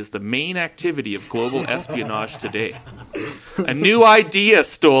property is the main activity of global espionage today. A new idea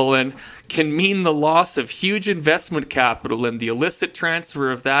stolen can mean the loss of huge investment capital and the illicit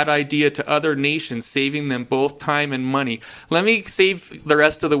transfer of that idea to other nations, saving them both time and money. Let me save the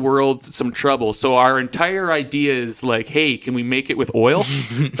rest of the world some trouble. So our entire idea is like, hey, can we make it with oil?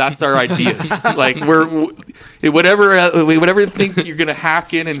 That's our ideas. Like, whatever you think you're going to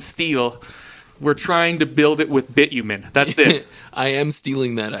hack in and steal, we're trying to build it with bitumen. That's it. I am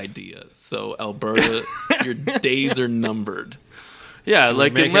stealing that idea. So, Alberta, your days are numbered. Yeah,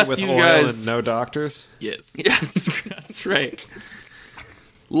 like, unless you guys... and no doctors? Yes. Yeah, that's right.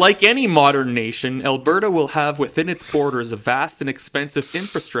 Like any modern nation, Alberta will have within its borders a vast and expensive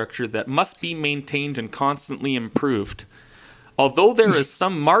infrastructure that must be maintained and constantly improved. Although there is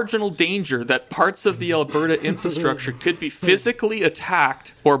some marginal danger that parts of the Alberta infrastructure could be physically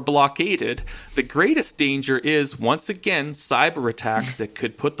attacked or blockaded, the greatest danger is, once again, cyber attacks that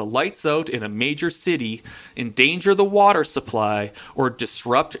could put the lights out in a major city, endanger the water supply, or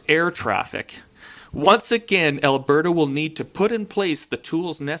disrupt air traffic. Once again, Alberta will need to put in place the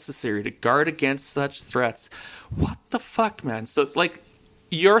tools necessary to guard against such threats. What the fuck, man? So, like...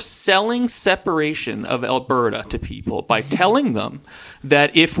 You're selling separation of Alberta to people by telling them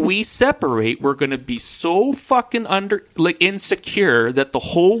that if we separate, we're going to be so fucking insecure that the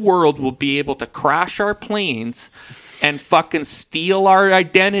whole world will be able to crash our planes and fucking steal our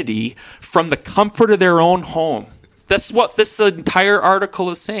identity from the comfort of their own home. That's what this entire article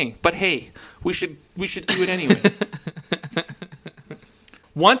is saying. But hey, we should do it anyway.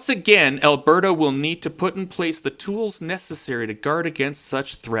 Once again, Alberta will need to put in place the tools necessary to guard against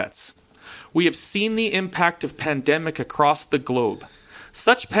such threats. We have seen the impact of pandemic across the globe.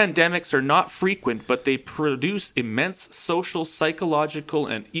 Such pandemics are not frequent, but they produce immense social, psychological,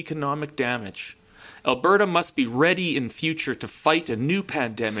 and economic damage. Alberta must be ready in future to fight a new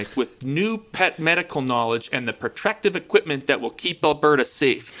pandemic with new medical knowledge and the protective equipment that will keep Alberta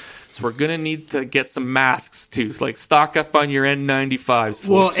safe. So we're going to need to get some masks, too. Like, stock up on your N95s.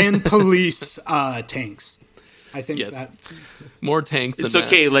 Well, and police tanks. I think yes. that... More tanks than It's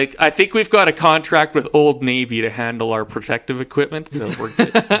okay. masks. Like, I think we've got a contract with Old Navy to handle our protective equipment, so we're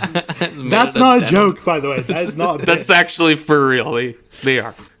good. That's not a joke, by the way. That is not a bit. That's actually for real. They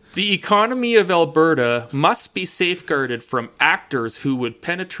are. The economy of Alberta must be safeguarded from actors who would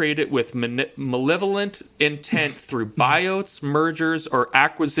penetrate it with malevolent intent through buyouts, mergers, or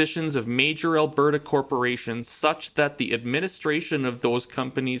acquisitions of major Alberta corporations, such that the administration of those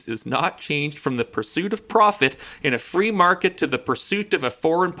companies is not changed from the pursuit of profit in a free market to the pursuit of a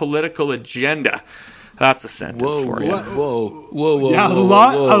foreign political agenda. That's a sentence for you. Whoa. Yeah, a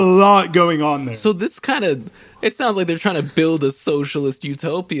lot going on there. So this kind of, it sounds like they're trying to build a socialist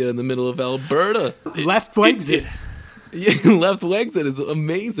utopia in the middle of Alberta. Left Wexit. Left Wexit is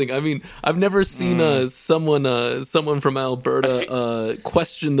amazing. I mean, I've never seen someone from Alberta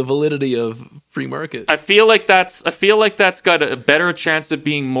question the validity of free market. I feel like that's got a better chance of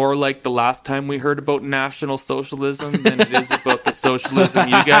being more like the last time we heard about National Socialism than it is about the socialism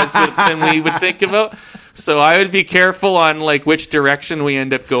you guys we would think about. So I would be careful on like which direction we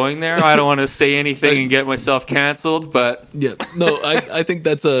end up going there. I don't want to say anything and get myself canceled, but yeah, no, I think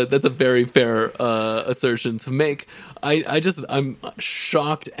that's a very fair assertion to make. I'm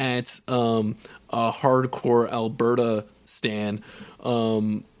shocked at a hardcore Alberta stan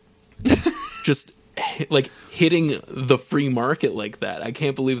just like hitting the free market like that. I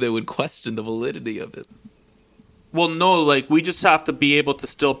can't believe they would question the validity of it. Well, no, like we just have to be able to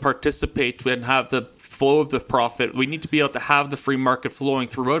still participate and have the flow of the profit. We need to be able to have the free market flowing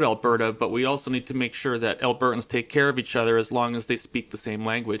throughout Alberta, but we also need to make sure that Albertans take care of each other as long as they speak the same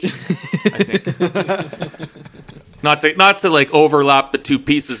language. I think. Not to like overlap the two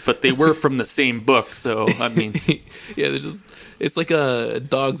pieces, but they were from the same book, so I mean, yeah, it's like a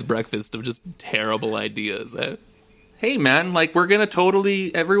dog's breakfast of just terrible ideas. Hey man, like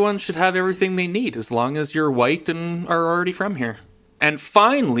everyone should have everything they need as long as you're white and are already from here. And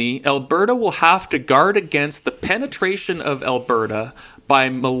finally, Alberta will have to guard against the penetration of Alberta by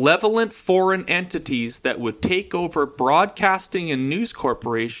malevolent foreign entities that would take over broadcasting and news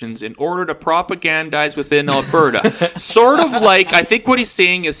corporations in order to propagandize within Alberta. Sort of like, I think what he's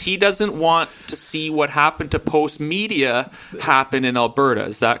saying is he doesn't want to see what happened to Post Media happen in Alberta.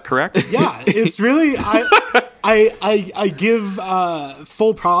 Is that correct? Yeah, it's really... I give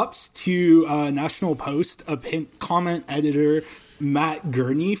full props to National Post comment editor Matt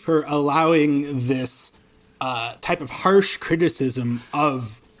Gurney for allowing this type of harsh criticism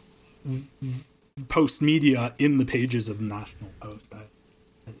of Post Media in the pages of the National Post.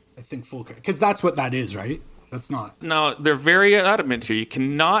 I think full credit, because that's what that is, right? That's not. No, they're very adamant here. You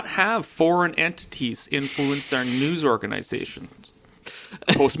cannot have foreign entities influence our news organizations.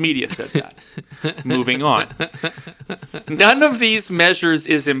 Post Media said that. Moving on. None of these measures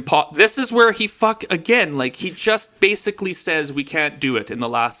is This is where he he just basically says we can't do it in the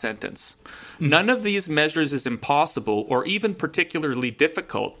last sentence. None of these measures is impossible or even particularly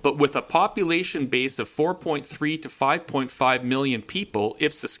difficult, but with a population base of 4.3 to 5.5 million people,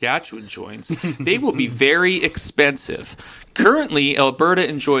 if Saskatchewan joins, they will be very expensive. Currently, Alberta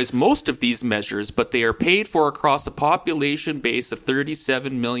enjoys most of these measures, but they are paid for across a population base of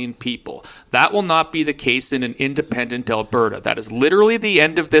 37 million people. That will not be the case in an independent Alberta. That is literally the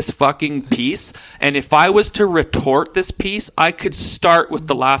end of this fucking piece. And if I was to retort this piece, I could start with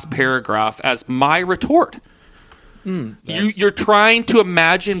the last paragraph as my retort. You're trying to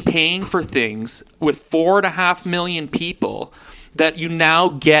imagine paying for things with 4.5 million people that you now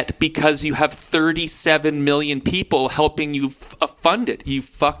get because you have 37 million people helping you fund it. You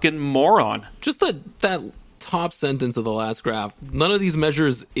fucking moron. Just that top sentence of the last graph. None of these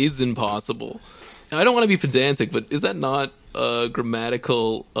measures is impossible. I don't want to be pedantic, but is that not a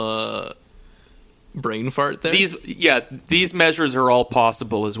grammatical brain fart there? These measures are all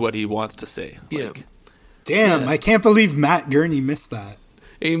possible is what he wants to say. Yeah. Damn, I can't believe Matt Gurney missed that.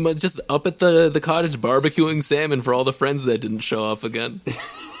 Just up at the cottage barbecuing salmon for all the friends that didn't show up again.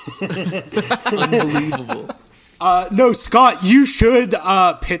 Unbelievable. No, Scott, you should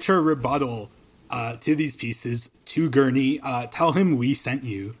pitch a rebuttal to these pieces to Gurney. Tell him we sent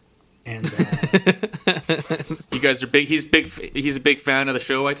you. And you guys are big. He's a big fan of the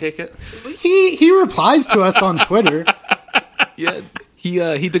show, I take it. He replies to us on Twitter. Yeah,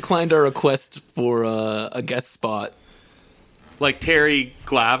 he declined our request for a guest spot. Like Terry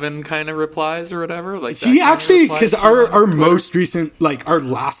Glavin kind of replies or whatever. Like he actually, because our most recent, like our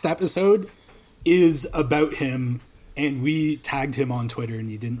last episode, is about him, and we tagged him on Twitter, and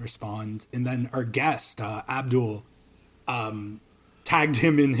he didn't respond. And then our guest Abdul tagged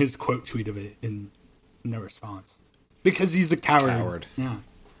him in his quote tweet of it, and no response because he's a coward.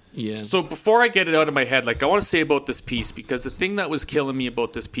 Yeah. So before I get it out of my head, like I want to say about this piece, because the thing that was killing me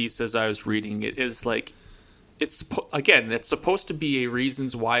about this piece as I was reading it is like, it's supposed to be a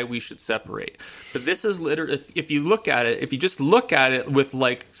reasons why we should separate. But this is literally, if you look at it, if you just look at it with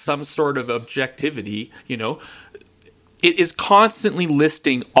like some sort of objectivity, you know, it is constantly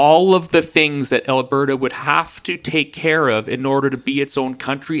listing all of the things that Alberta would have to take care of in order to be its own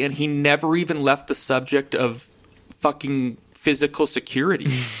country, and he never even left the subject of fucking physical security.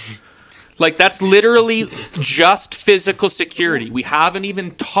 Like, that's literally just physical security. We haven't even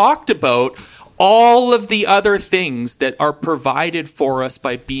talked about all of the other things that are provided for us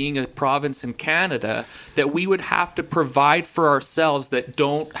by being a province in Canada that we would have to provide for ourselves that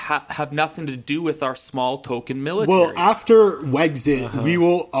don't have nothing to do with our small token military. Well, after Wexit, we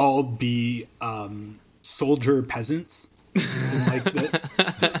will all be soldier peasants.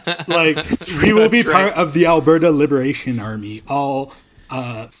 We will be part of the Alberta Liberation Army, all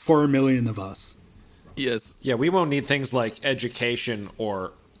 4 million of us. Yes. Yeah, we won't need things like education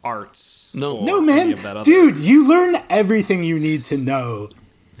or arts. No, man. Dude, you learn everything you need to know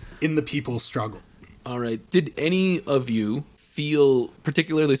in the people's struggle. All right. Did any of you feel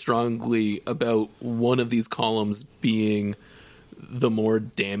particularly strongly about one of these columns being the more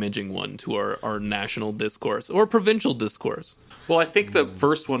damaging one to our national discourse or provincial discourse? Well, I think the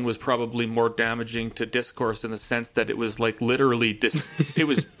first one was probably more damaging to discourse in the sense that it was like literally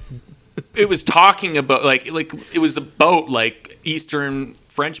it was talking about like it was about like Eastern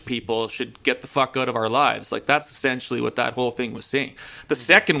French people should get the fuck out of our lives. Like, that's essentially what that whole thing was saying. The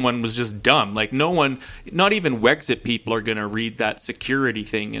second one was just dumb. Like, no one, not even Wexit people, are going to read that security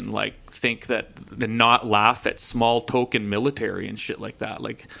thing and like think that and not laugh at small token military and shit like that.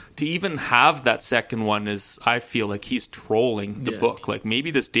 Like, to even have that second one is, I feel like he's trolling the book. Like,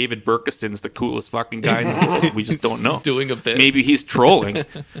 maybe this David Berkeston's the coolest fucking guy in the world. We just don't know. He's doing a bit. Maybe he's trolling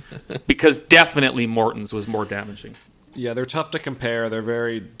because definitely Morton's was more damaging. Yeah, they're tough to compare. They're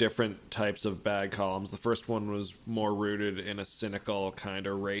very different types of bad columns. The first one was more rooted in a cynical, kind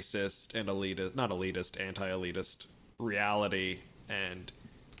of racist and anti-elitist reality, and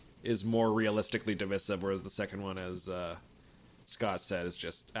is more realistically divisive, whereas the second one, as Scott said, is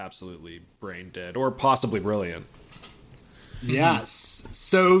just absolutely brain dead, or possibly brilliant. Yes.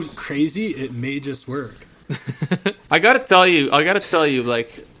 So crazy, it may just work. I gotta tell you,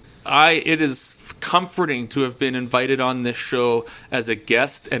 like, it is comforting to have been invited on this show as a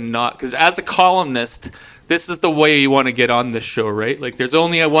guest and not, because as a columnist, this is the way you want to get on this show, right? Like, there's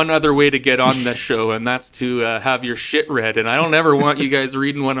only one other way to get on this show, and that's to have your shit read, and I don't ever want you guys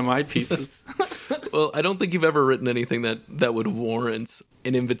reading one of my pieces. Well, I don't think you've ever written anything that would warrant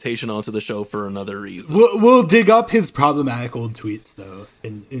an invitation onto the show for another reason. We'll dig up his problematic old tweets, though,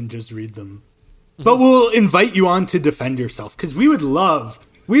 and just read them. But we'll invite you on to defend yourself, because we would love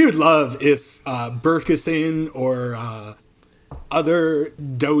if Berkeston or other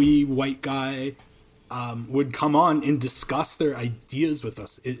doughy white guy would come on and discuss their ideas with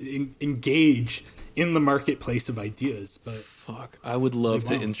us, engage in the marketplace of ideas. But fuck, I would love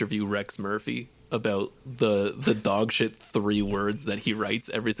to interview Rex Murphy about the dog shit 3 words that he writes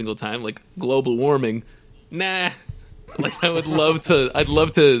every single time, like global warming. Nah. Like, I'd love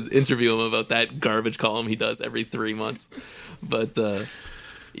to interview him about that garbage column he does every 3 months. But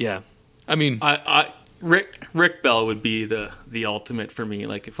yeah, I mean, Rick Bell would be the ultimate for me.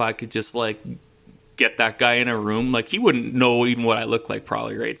 Like, if I could just like get that guy in a room, like, he wouldn't know even what I look like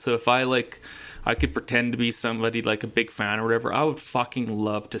probably, right? So if I could pretend to be somebody like a big fan or whatever, I would fucking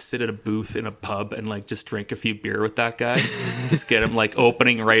love to sit at a booth in a pub and like just drink a few beer with that guy. Just get him like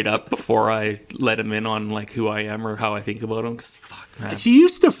opening right up before I let him in on like who I am or how I think about him. Cause fuck, man. He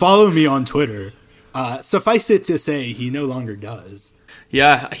used to follow me on Twitter. Suffice it to say, he no longer does.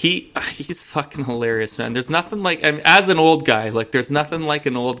 Yeah, he's fucking hilarious, man. There's nothing like, I mean, as an old guy, like, there's nothing like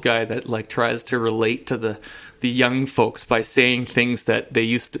an old guy that like tries to relate to the young folks by saying things that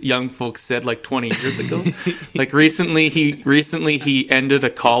young folks said like 20 years ago. Like, recently he ended a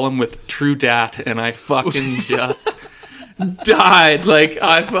column with True Dat, and I fucking just died. Like,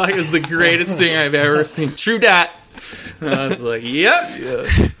 I thought it was the greatest thing I've ever seen. True Dat. And I was like, yep.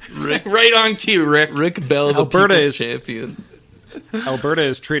 Yeah. Rick, right on cue, Rick. Rick Bell, the Alberta people's champion. Alberta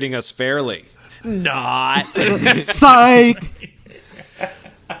is treating us fairly. Not. Psych!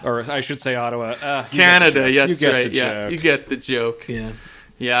 Or I should say Ottawa. Canada, yeah, that's right. Yeah, you get the joke. Yeah.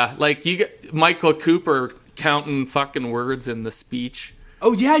 Yeah, like, you get Michael Cooper counting fucking words in the speech.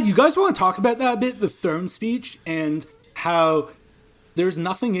 Oh, yeah, you guys want to talk about that a bit? The throne speech and how there's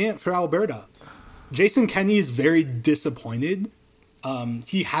nothing in it for Alberta. Jason Kenney is very disappointed.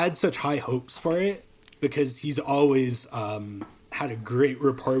 He had such high hopes for it because he's always had a great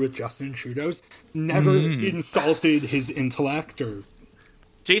rapport with Justin Trudeau's. Never insulted his intellect or...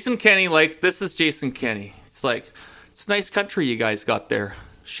 Jason Kenney this is Jason Kenney. It's like, it's a nice country you guys got there.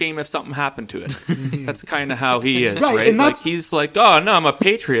 Shame if something happened to it. That's kind of how he is, Right, right? and Like he's like, oh no, I'm a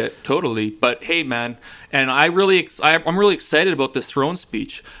patriot, totally. But hey, man, and I'm really excited about this throne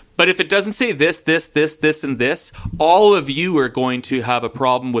speech. But if it doesn't say this, and this, all of you are going to have a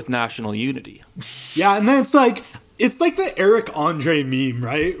problem with national unity. Yeah, and then it's like the Eric Andre meme,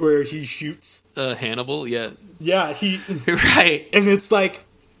 right? Where he shoots Hannibal, yeah. Yeah, he Right. and it's like,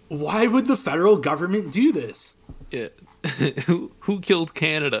 why would the federal government do this? Yeah. Who killed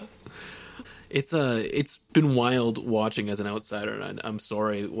Canada? It's been wild watching as an outsider, and I'm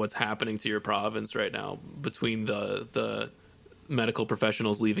sorry what's happening to your province right now between the medical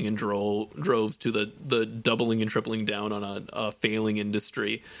professionals leaving in droves to the doubling and tripling down on a failing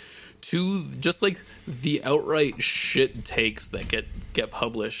industry, to just like the outright shit takes that get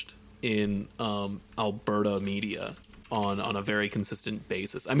published in Alberta media on a very consistent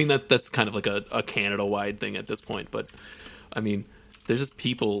basis. I mean, that's kind of like a Canada-wide thing at this point, but I mean, there's just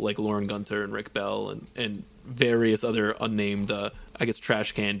people like Lauren Gunter and Rick Bell and various other unnamed, I guess,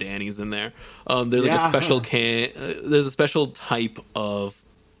 trash can Dannies in there. There's like a special there's a special type of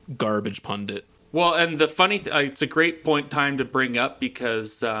garbage pundit. Well, and the funny it's a great time to bring up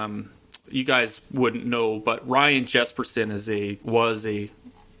because you guys wouldn't know, but Ryan Jesperson was a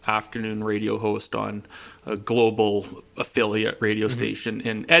afternoon radio host on a global affiliate radio station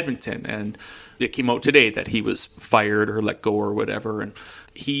in Edmonton, and it came out today that he was fired or let go or whatever. And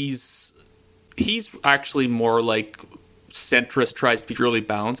he's actually more like centrist, tries to be really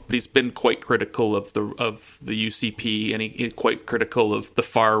balanced, but he's been quite critical of the UCP, and he's quite critical of the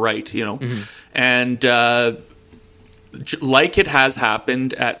far right, you know. And like it has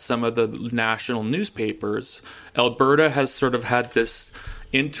happened at some of the national newspapers, Alberta has sort of had this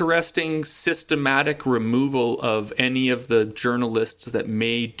interesting systematic removal of any of the journalists that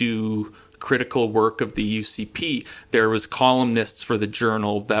may do critical work of the UCP. There was columnists for the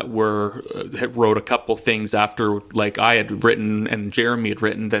Journal that had wrote a couple things after, like I had written and Jeremy had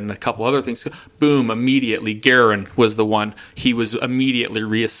written, then a couple other things. Boom! Immediately, Guerin was the one. He was immediately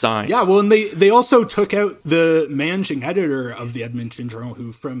reassigned. Yeah, well, and they also took out the managing editor of the Edmonton Journal,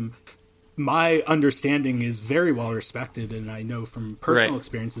 who, from my understanding, is very well respected, and I know from personal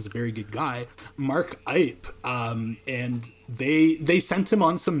experience is a very good guy, Mark Ipe, and they sent him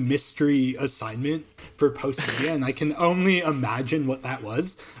on some mystery assignment for Post Media, and I can only imagine what that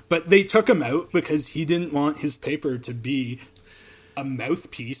was, but they took him out because he didn't want his paper to be a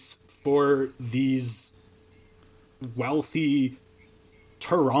mouthpiece for these wealthy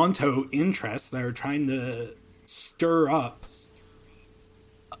Toronto interests that are trying to stir up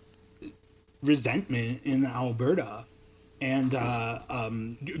resentment in Alberta. And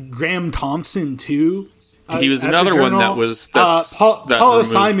Graham Thompson too. He was another one that was Paula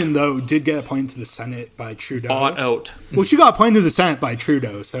Simon, though, did get appointed to the Senate by Trudeau. Bought out. Well, she got appointed to the Senate by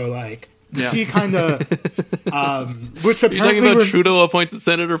Trudeau, so like she kind of which apparently you're talking about Trudeau appointed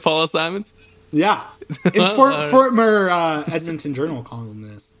Senator Paula Simons? Yeah, in former Edmonton Journal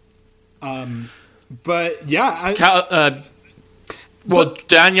columnist. But yeah, well,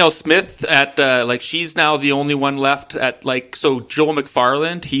 Danielle Smith at she's now the only one left at so Joel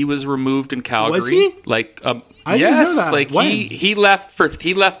McFarland, he was removed in Calgary. Was he? I didn't know that. Like when? he left for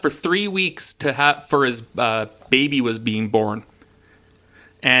 3 weeks for his baby was being born.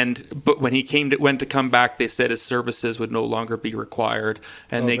 But when he went to come back, they said his services would no longer be required,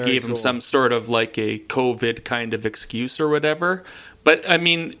 and they gave him some sort of like a COVID kind of excuse or whatever. But I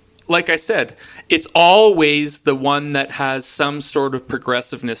mean, like I said, it's always the one that has some sort of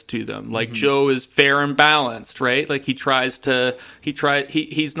progressiveness to them. Like Joe is fair and balanced, right? Like he's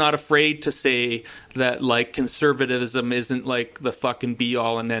not afraid to say that like conservatism isn't like the fucking be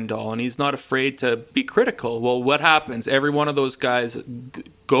all and end all, and he's not afraid to be critical. Well, what happens? Every one of those guys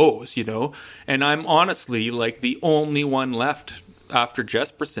goes, you know. And I'm honestly like the only one left after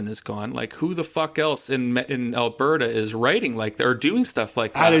Jesperson is gone. Like, who the fuck else in Alberta is writing like that or doing stuff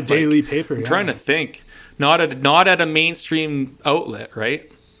like that? At a daily paper. I'm trying to think. Not at a mainstream outlet, right?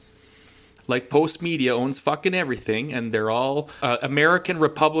 Like, Post Media owns fucking everything, and they're all American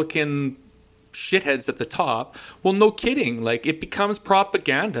Republican shitheads at the top. Well, no kidding. Like, it becomes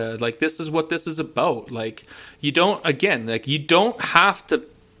propaganda. Like, this is what this is about. Like, you don't have to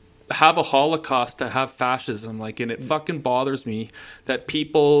have a Holocaust to have fascism. Like, and it fucking bothers me that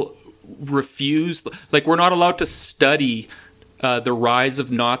people refuse. Like, we're not allowed to study the rise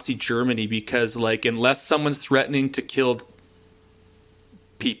of Nazi Germany because, like, unless someone's threatening to kill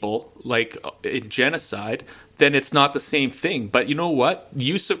people, like in genocide, then it's not the same thing. But you know what?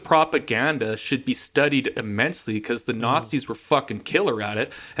 Use of propaganda should be studied immensely because the Nazis were fucking killer at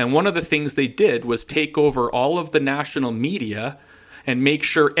it. And one of the things they did was take over all of the national media and make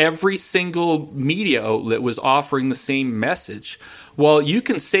sure every single media outlet was offering the same message. Well, you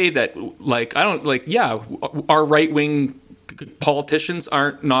can say that, like, I don't, like, yeah, our right-wing politicians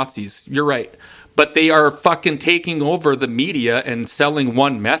aren't Nazis. You're right. But they are fucking taking over the media and selling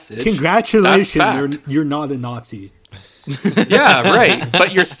one message. Congratulations, you're not a Nazi. Yeah, right.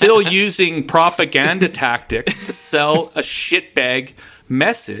 But you're still using propaganda tactics to sell a shitbag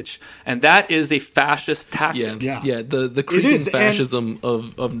message, and that is a fascist tactic. Yeah. The creeping fascism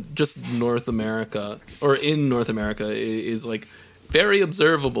of just North America, or in North America, is like very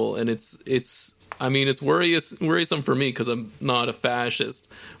observable, and it's I mean, it's worrisome for me because I'm not a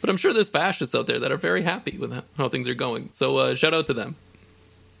fascist, but I'm sure there's fascists out there that are very happy with how things are going. So shout out to them.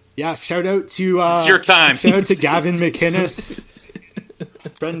 Yeah, shout out to it's your time. Shout out to Gavin McInnes,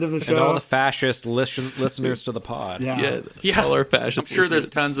 friend of the show, and all the fascist listeners to the pod. Yeah. All our fascist. I'm sure listeners.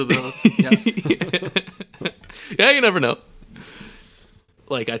 there's tons of those. Yeah, you never know.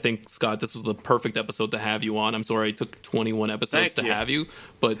 Like, I think, Scott, this was the perfect episode to have you on. I'm sorry it took 21 episodes to have you,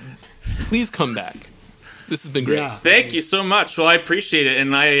 but please come back. This has been great. Yeah. Thank you so much. Well, I appreciate it,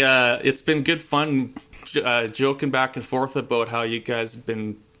 and it's been good fun joking back and forth about how you guys have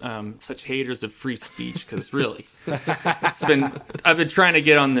been such haters of free speech, because really, I've been trying to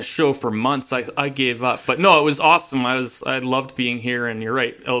get on this show for months. I gave up, but no, it was awesome. I loved being here, and you're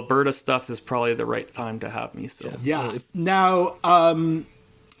right. Alberta stuff is probably the right time to have me. So yeah. Now,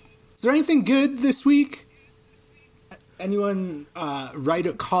 is there anything good this week? Anyone write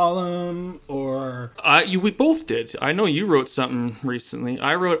a column or? We both did. I know you wrote something recently.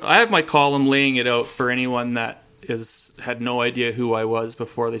 I have my column laying it out for anyone that had no idea who I was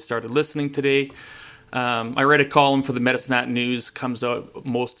before they started listening today. I write a column for the Medicine Hat News, comes out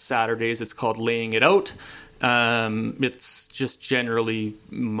most Saturdays. It's called Laying It Out. It's just generally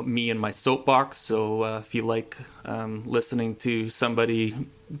me and my soapbox. So if you like listening to somebody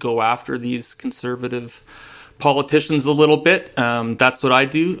go after these conservative politicians a little bit, that's what I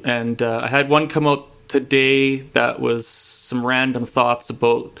do. And I had one come out today that was some random thoughts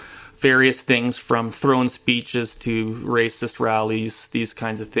about various things, from throwing speeches to racist rallies, these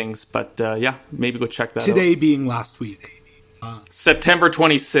kinds of things. But yeah, maybe go check that out. Today being last week. September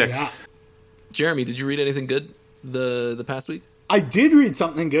 26th. Yeah. Jeremy, did you read anything good the past week? I did read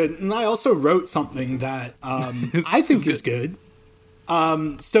something good, and I also wrote something that I think is good.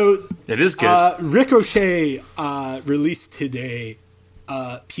 So it is good. Ricochet released today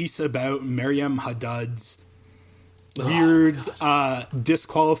a piece about Maryam Haddad's weird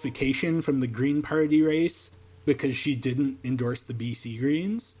disqualification from the Green Party race because she didn't endorse the BC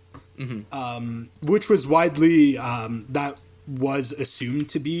Greens, which was widely that was assumed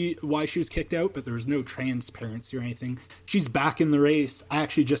to be why she was kicked out, but there was no transparency or anything. She's back in the race. I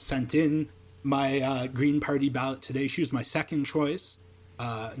actually just sent in my Green Party ballot today. She was my second choice.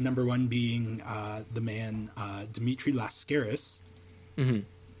 Number one being the man Dimitri Lascaris.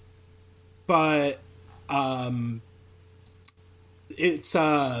 But it's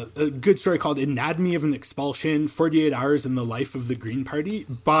a good story called Anatomy of an Expulsion, 48 Hours in the Life of the Green Party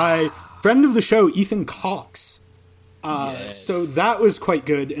by friend of the show, Ethan Cox. So that was quite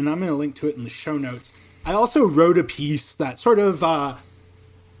good, and I'm going to link to it in the show notes. I also wrote a piece that sort of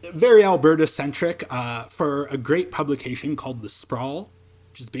very Alberta-centric for a great publication called The Sprawl,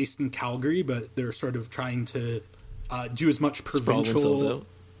 which is based in Calgary, but they're sort of trying to do as much provincial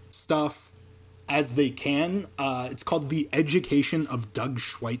stuff as they can. It's called The Education of Doug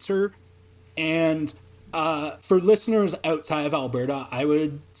Schweitzer. And for listeners outside of Alberta, I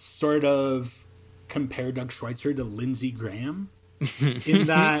would sort of compare Doug Schweitzer to Lindsey Graham in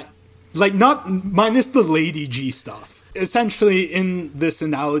that, like, not minus the Lady G stuff. Essentially, in this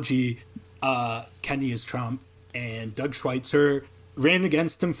analogy, Kenny is Trump, and Doug Schweitzer ran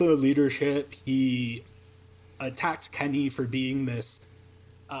against him for the leadership. He attacked Kenny for being this,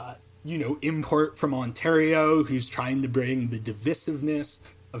 import from Ontario who's trying to bring the divisiveness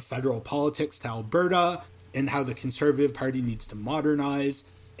of federal politics to Alberta, and how the Conservative Party needs to modernize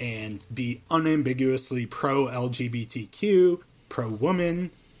and be unambiguously pro-LGBTQ,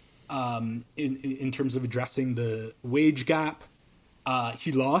 pro-woman, in terms of addressing the wage gap.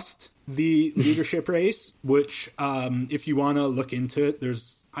 He lost the leadership race, which, if you want to look into it,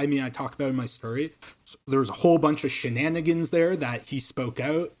 I talk about it in my story. There's a whole bunch of shenanigans there that he spoke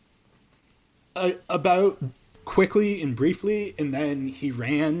out about quickly and briefly, and then he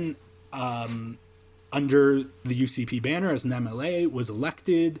ran under the UCP banner as an MLA, was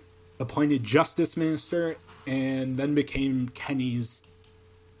elected, appointed justice minister, and then became Kenny's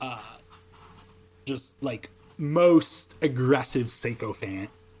just like most aggressive sycophant.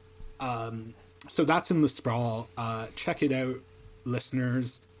 So that's in The Sprawl. Check it out,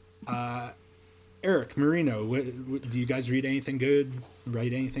 listeners. Eric, Marino, do you guys read anything good?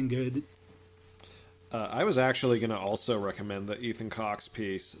 Write anything good? I was actually going to also recommend the Ethan Cox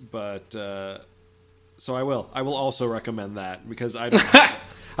piece, but so I will. I will also recommend that because I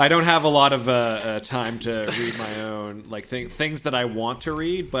don't have a lot of time to read my own like things that I want to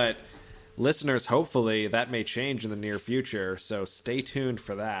read, but listeners, hopefully that may change in the near future. So stay tuned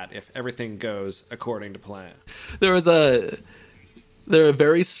for that if everything goes according to plan. There are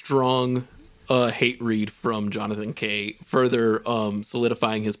very strong hate read from Jonathan Kay, further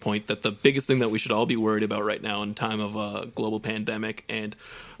solidifying his point that the biggest thing that we should all be worried about right now in time of a global pandemic and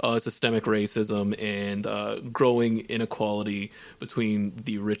systemic racism and growing inequality between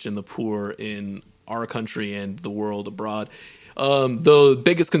the rich and the poor in our country and the world abroad. The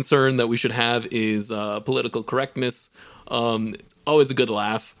biggest concern that we should have is political correctness. It's always a good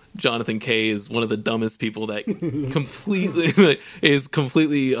laugh. Jonathan Kay is one of the dumbest people that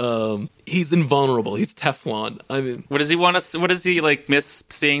he's invulnerable. He's Teflon. I mean, what does he want us? What does he like? Miss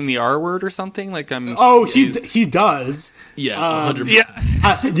saying the R word or something? Like he does. Yeah,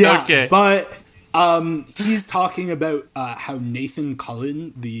 100%. Yeah. Okay. But he's talking about how Nathan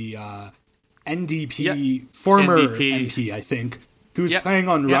Cullen, the NDP former MP, I think, who's planning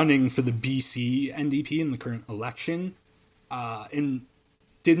on running for the BC NDP in the current election, and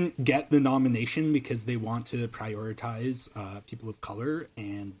didn't get the nomination because they want to prioritize people of color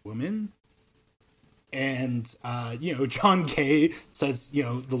and women. And, John Kay says,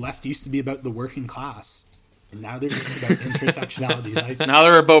 the left used to be about the working class. And now they're just about intersectionality. Like, now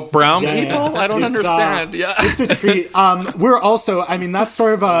they're about brown people? Yeah. I don't understand. It's a treat. We're also, that's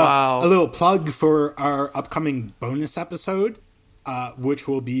sort of a little plug for our upcoming bonus episode, which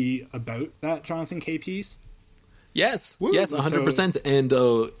will be about that Jonathan Kay piece. Yes, 100%. And,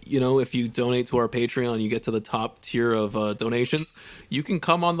 if you donate to our Patreon, you get to the top tier of donations. You can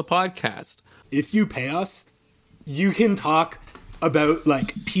come on the podcast. If you pay us, you can talk about,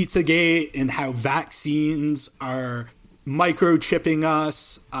 like, Pizzagate and how vaccines are microchipping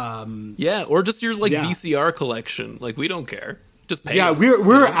us. Or just your, VCR collection. Like, we don't care. Just pay us. Yeah,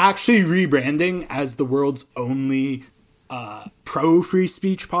 we're actually rebranding as the world's only pro-free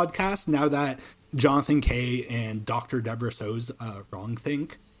speech podcast now that Jonathan Kay and Dr. Deborah So's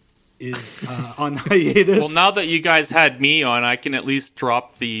Wrongthink is on hiatus. Well, now that you guys had me on, I can at least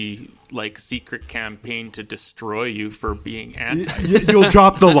drop the secret campaign to destroy you for being anti. You'll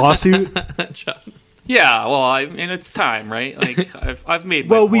drop the lawsuit. Yeah, well, it's time, right? Like I've made.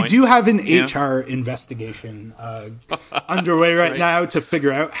 Well, my point. we do have an HR investigation underway right now to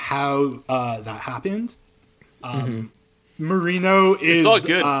figure out how that happened. Marino is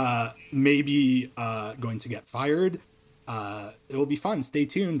maybe going to get fired. It will be fun. Stay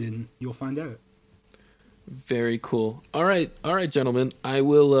tuned and you'll find out. Very cool. All right, gentlemen. I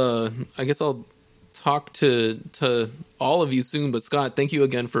will. I guess I'll talk to all of you soon. But Scott, thank you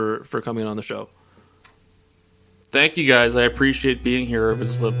again for coming on the show. Thank you guys. I appreciate being here. It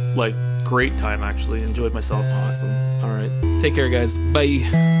was a great time. Actually, enjoyed myself. Awesome. All right. Take care, guys. Bye.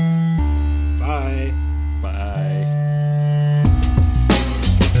 Bye.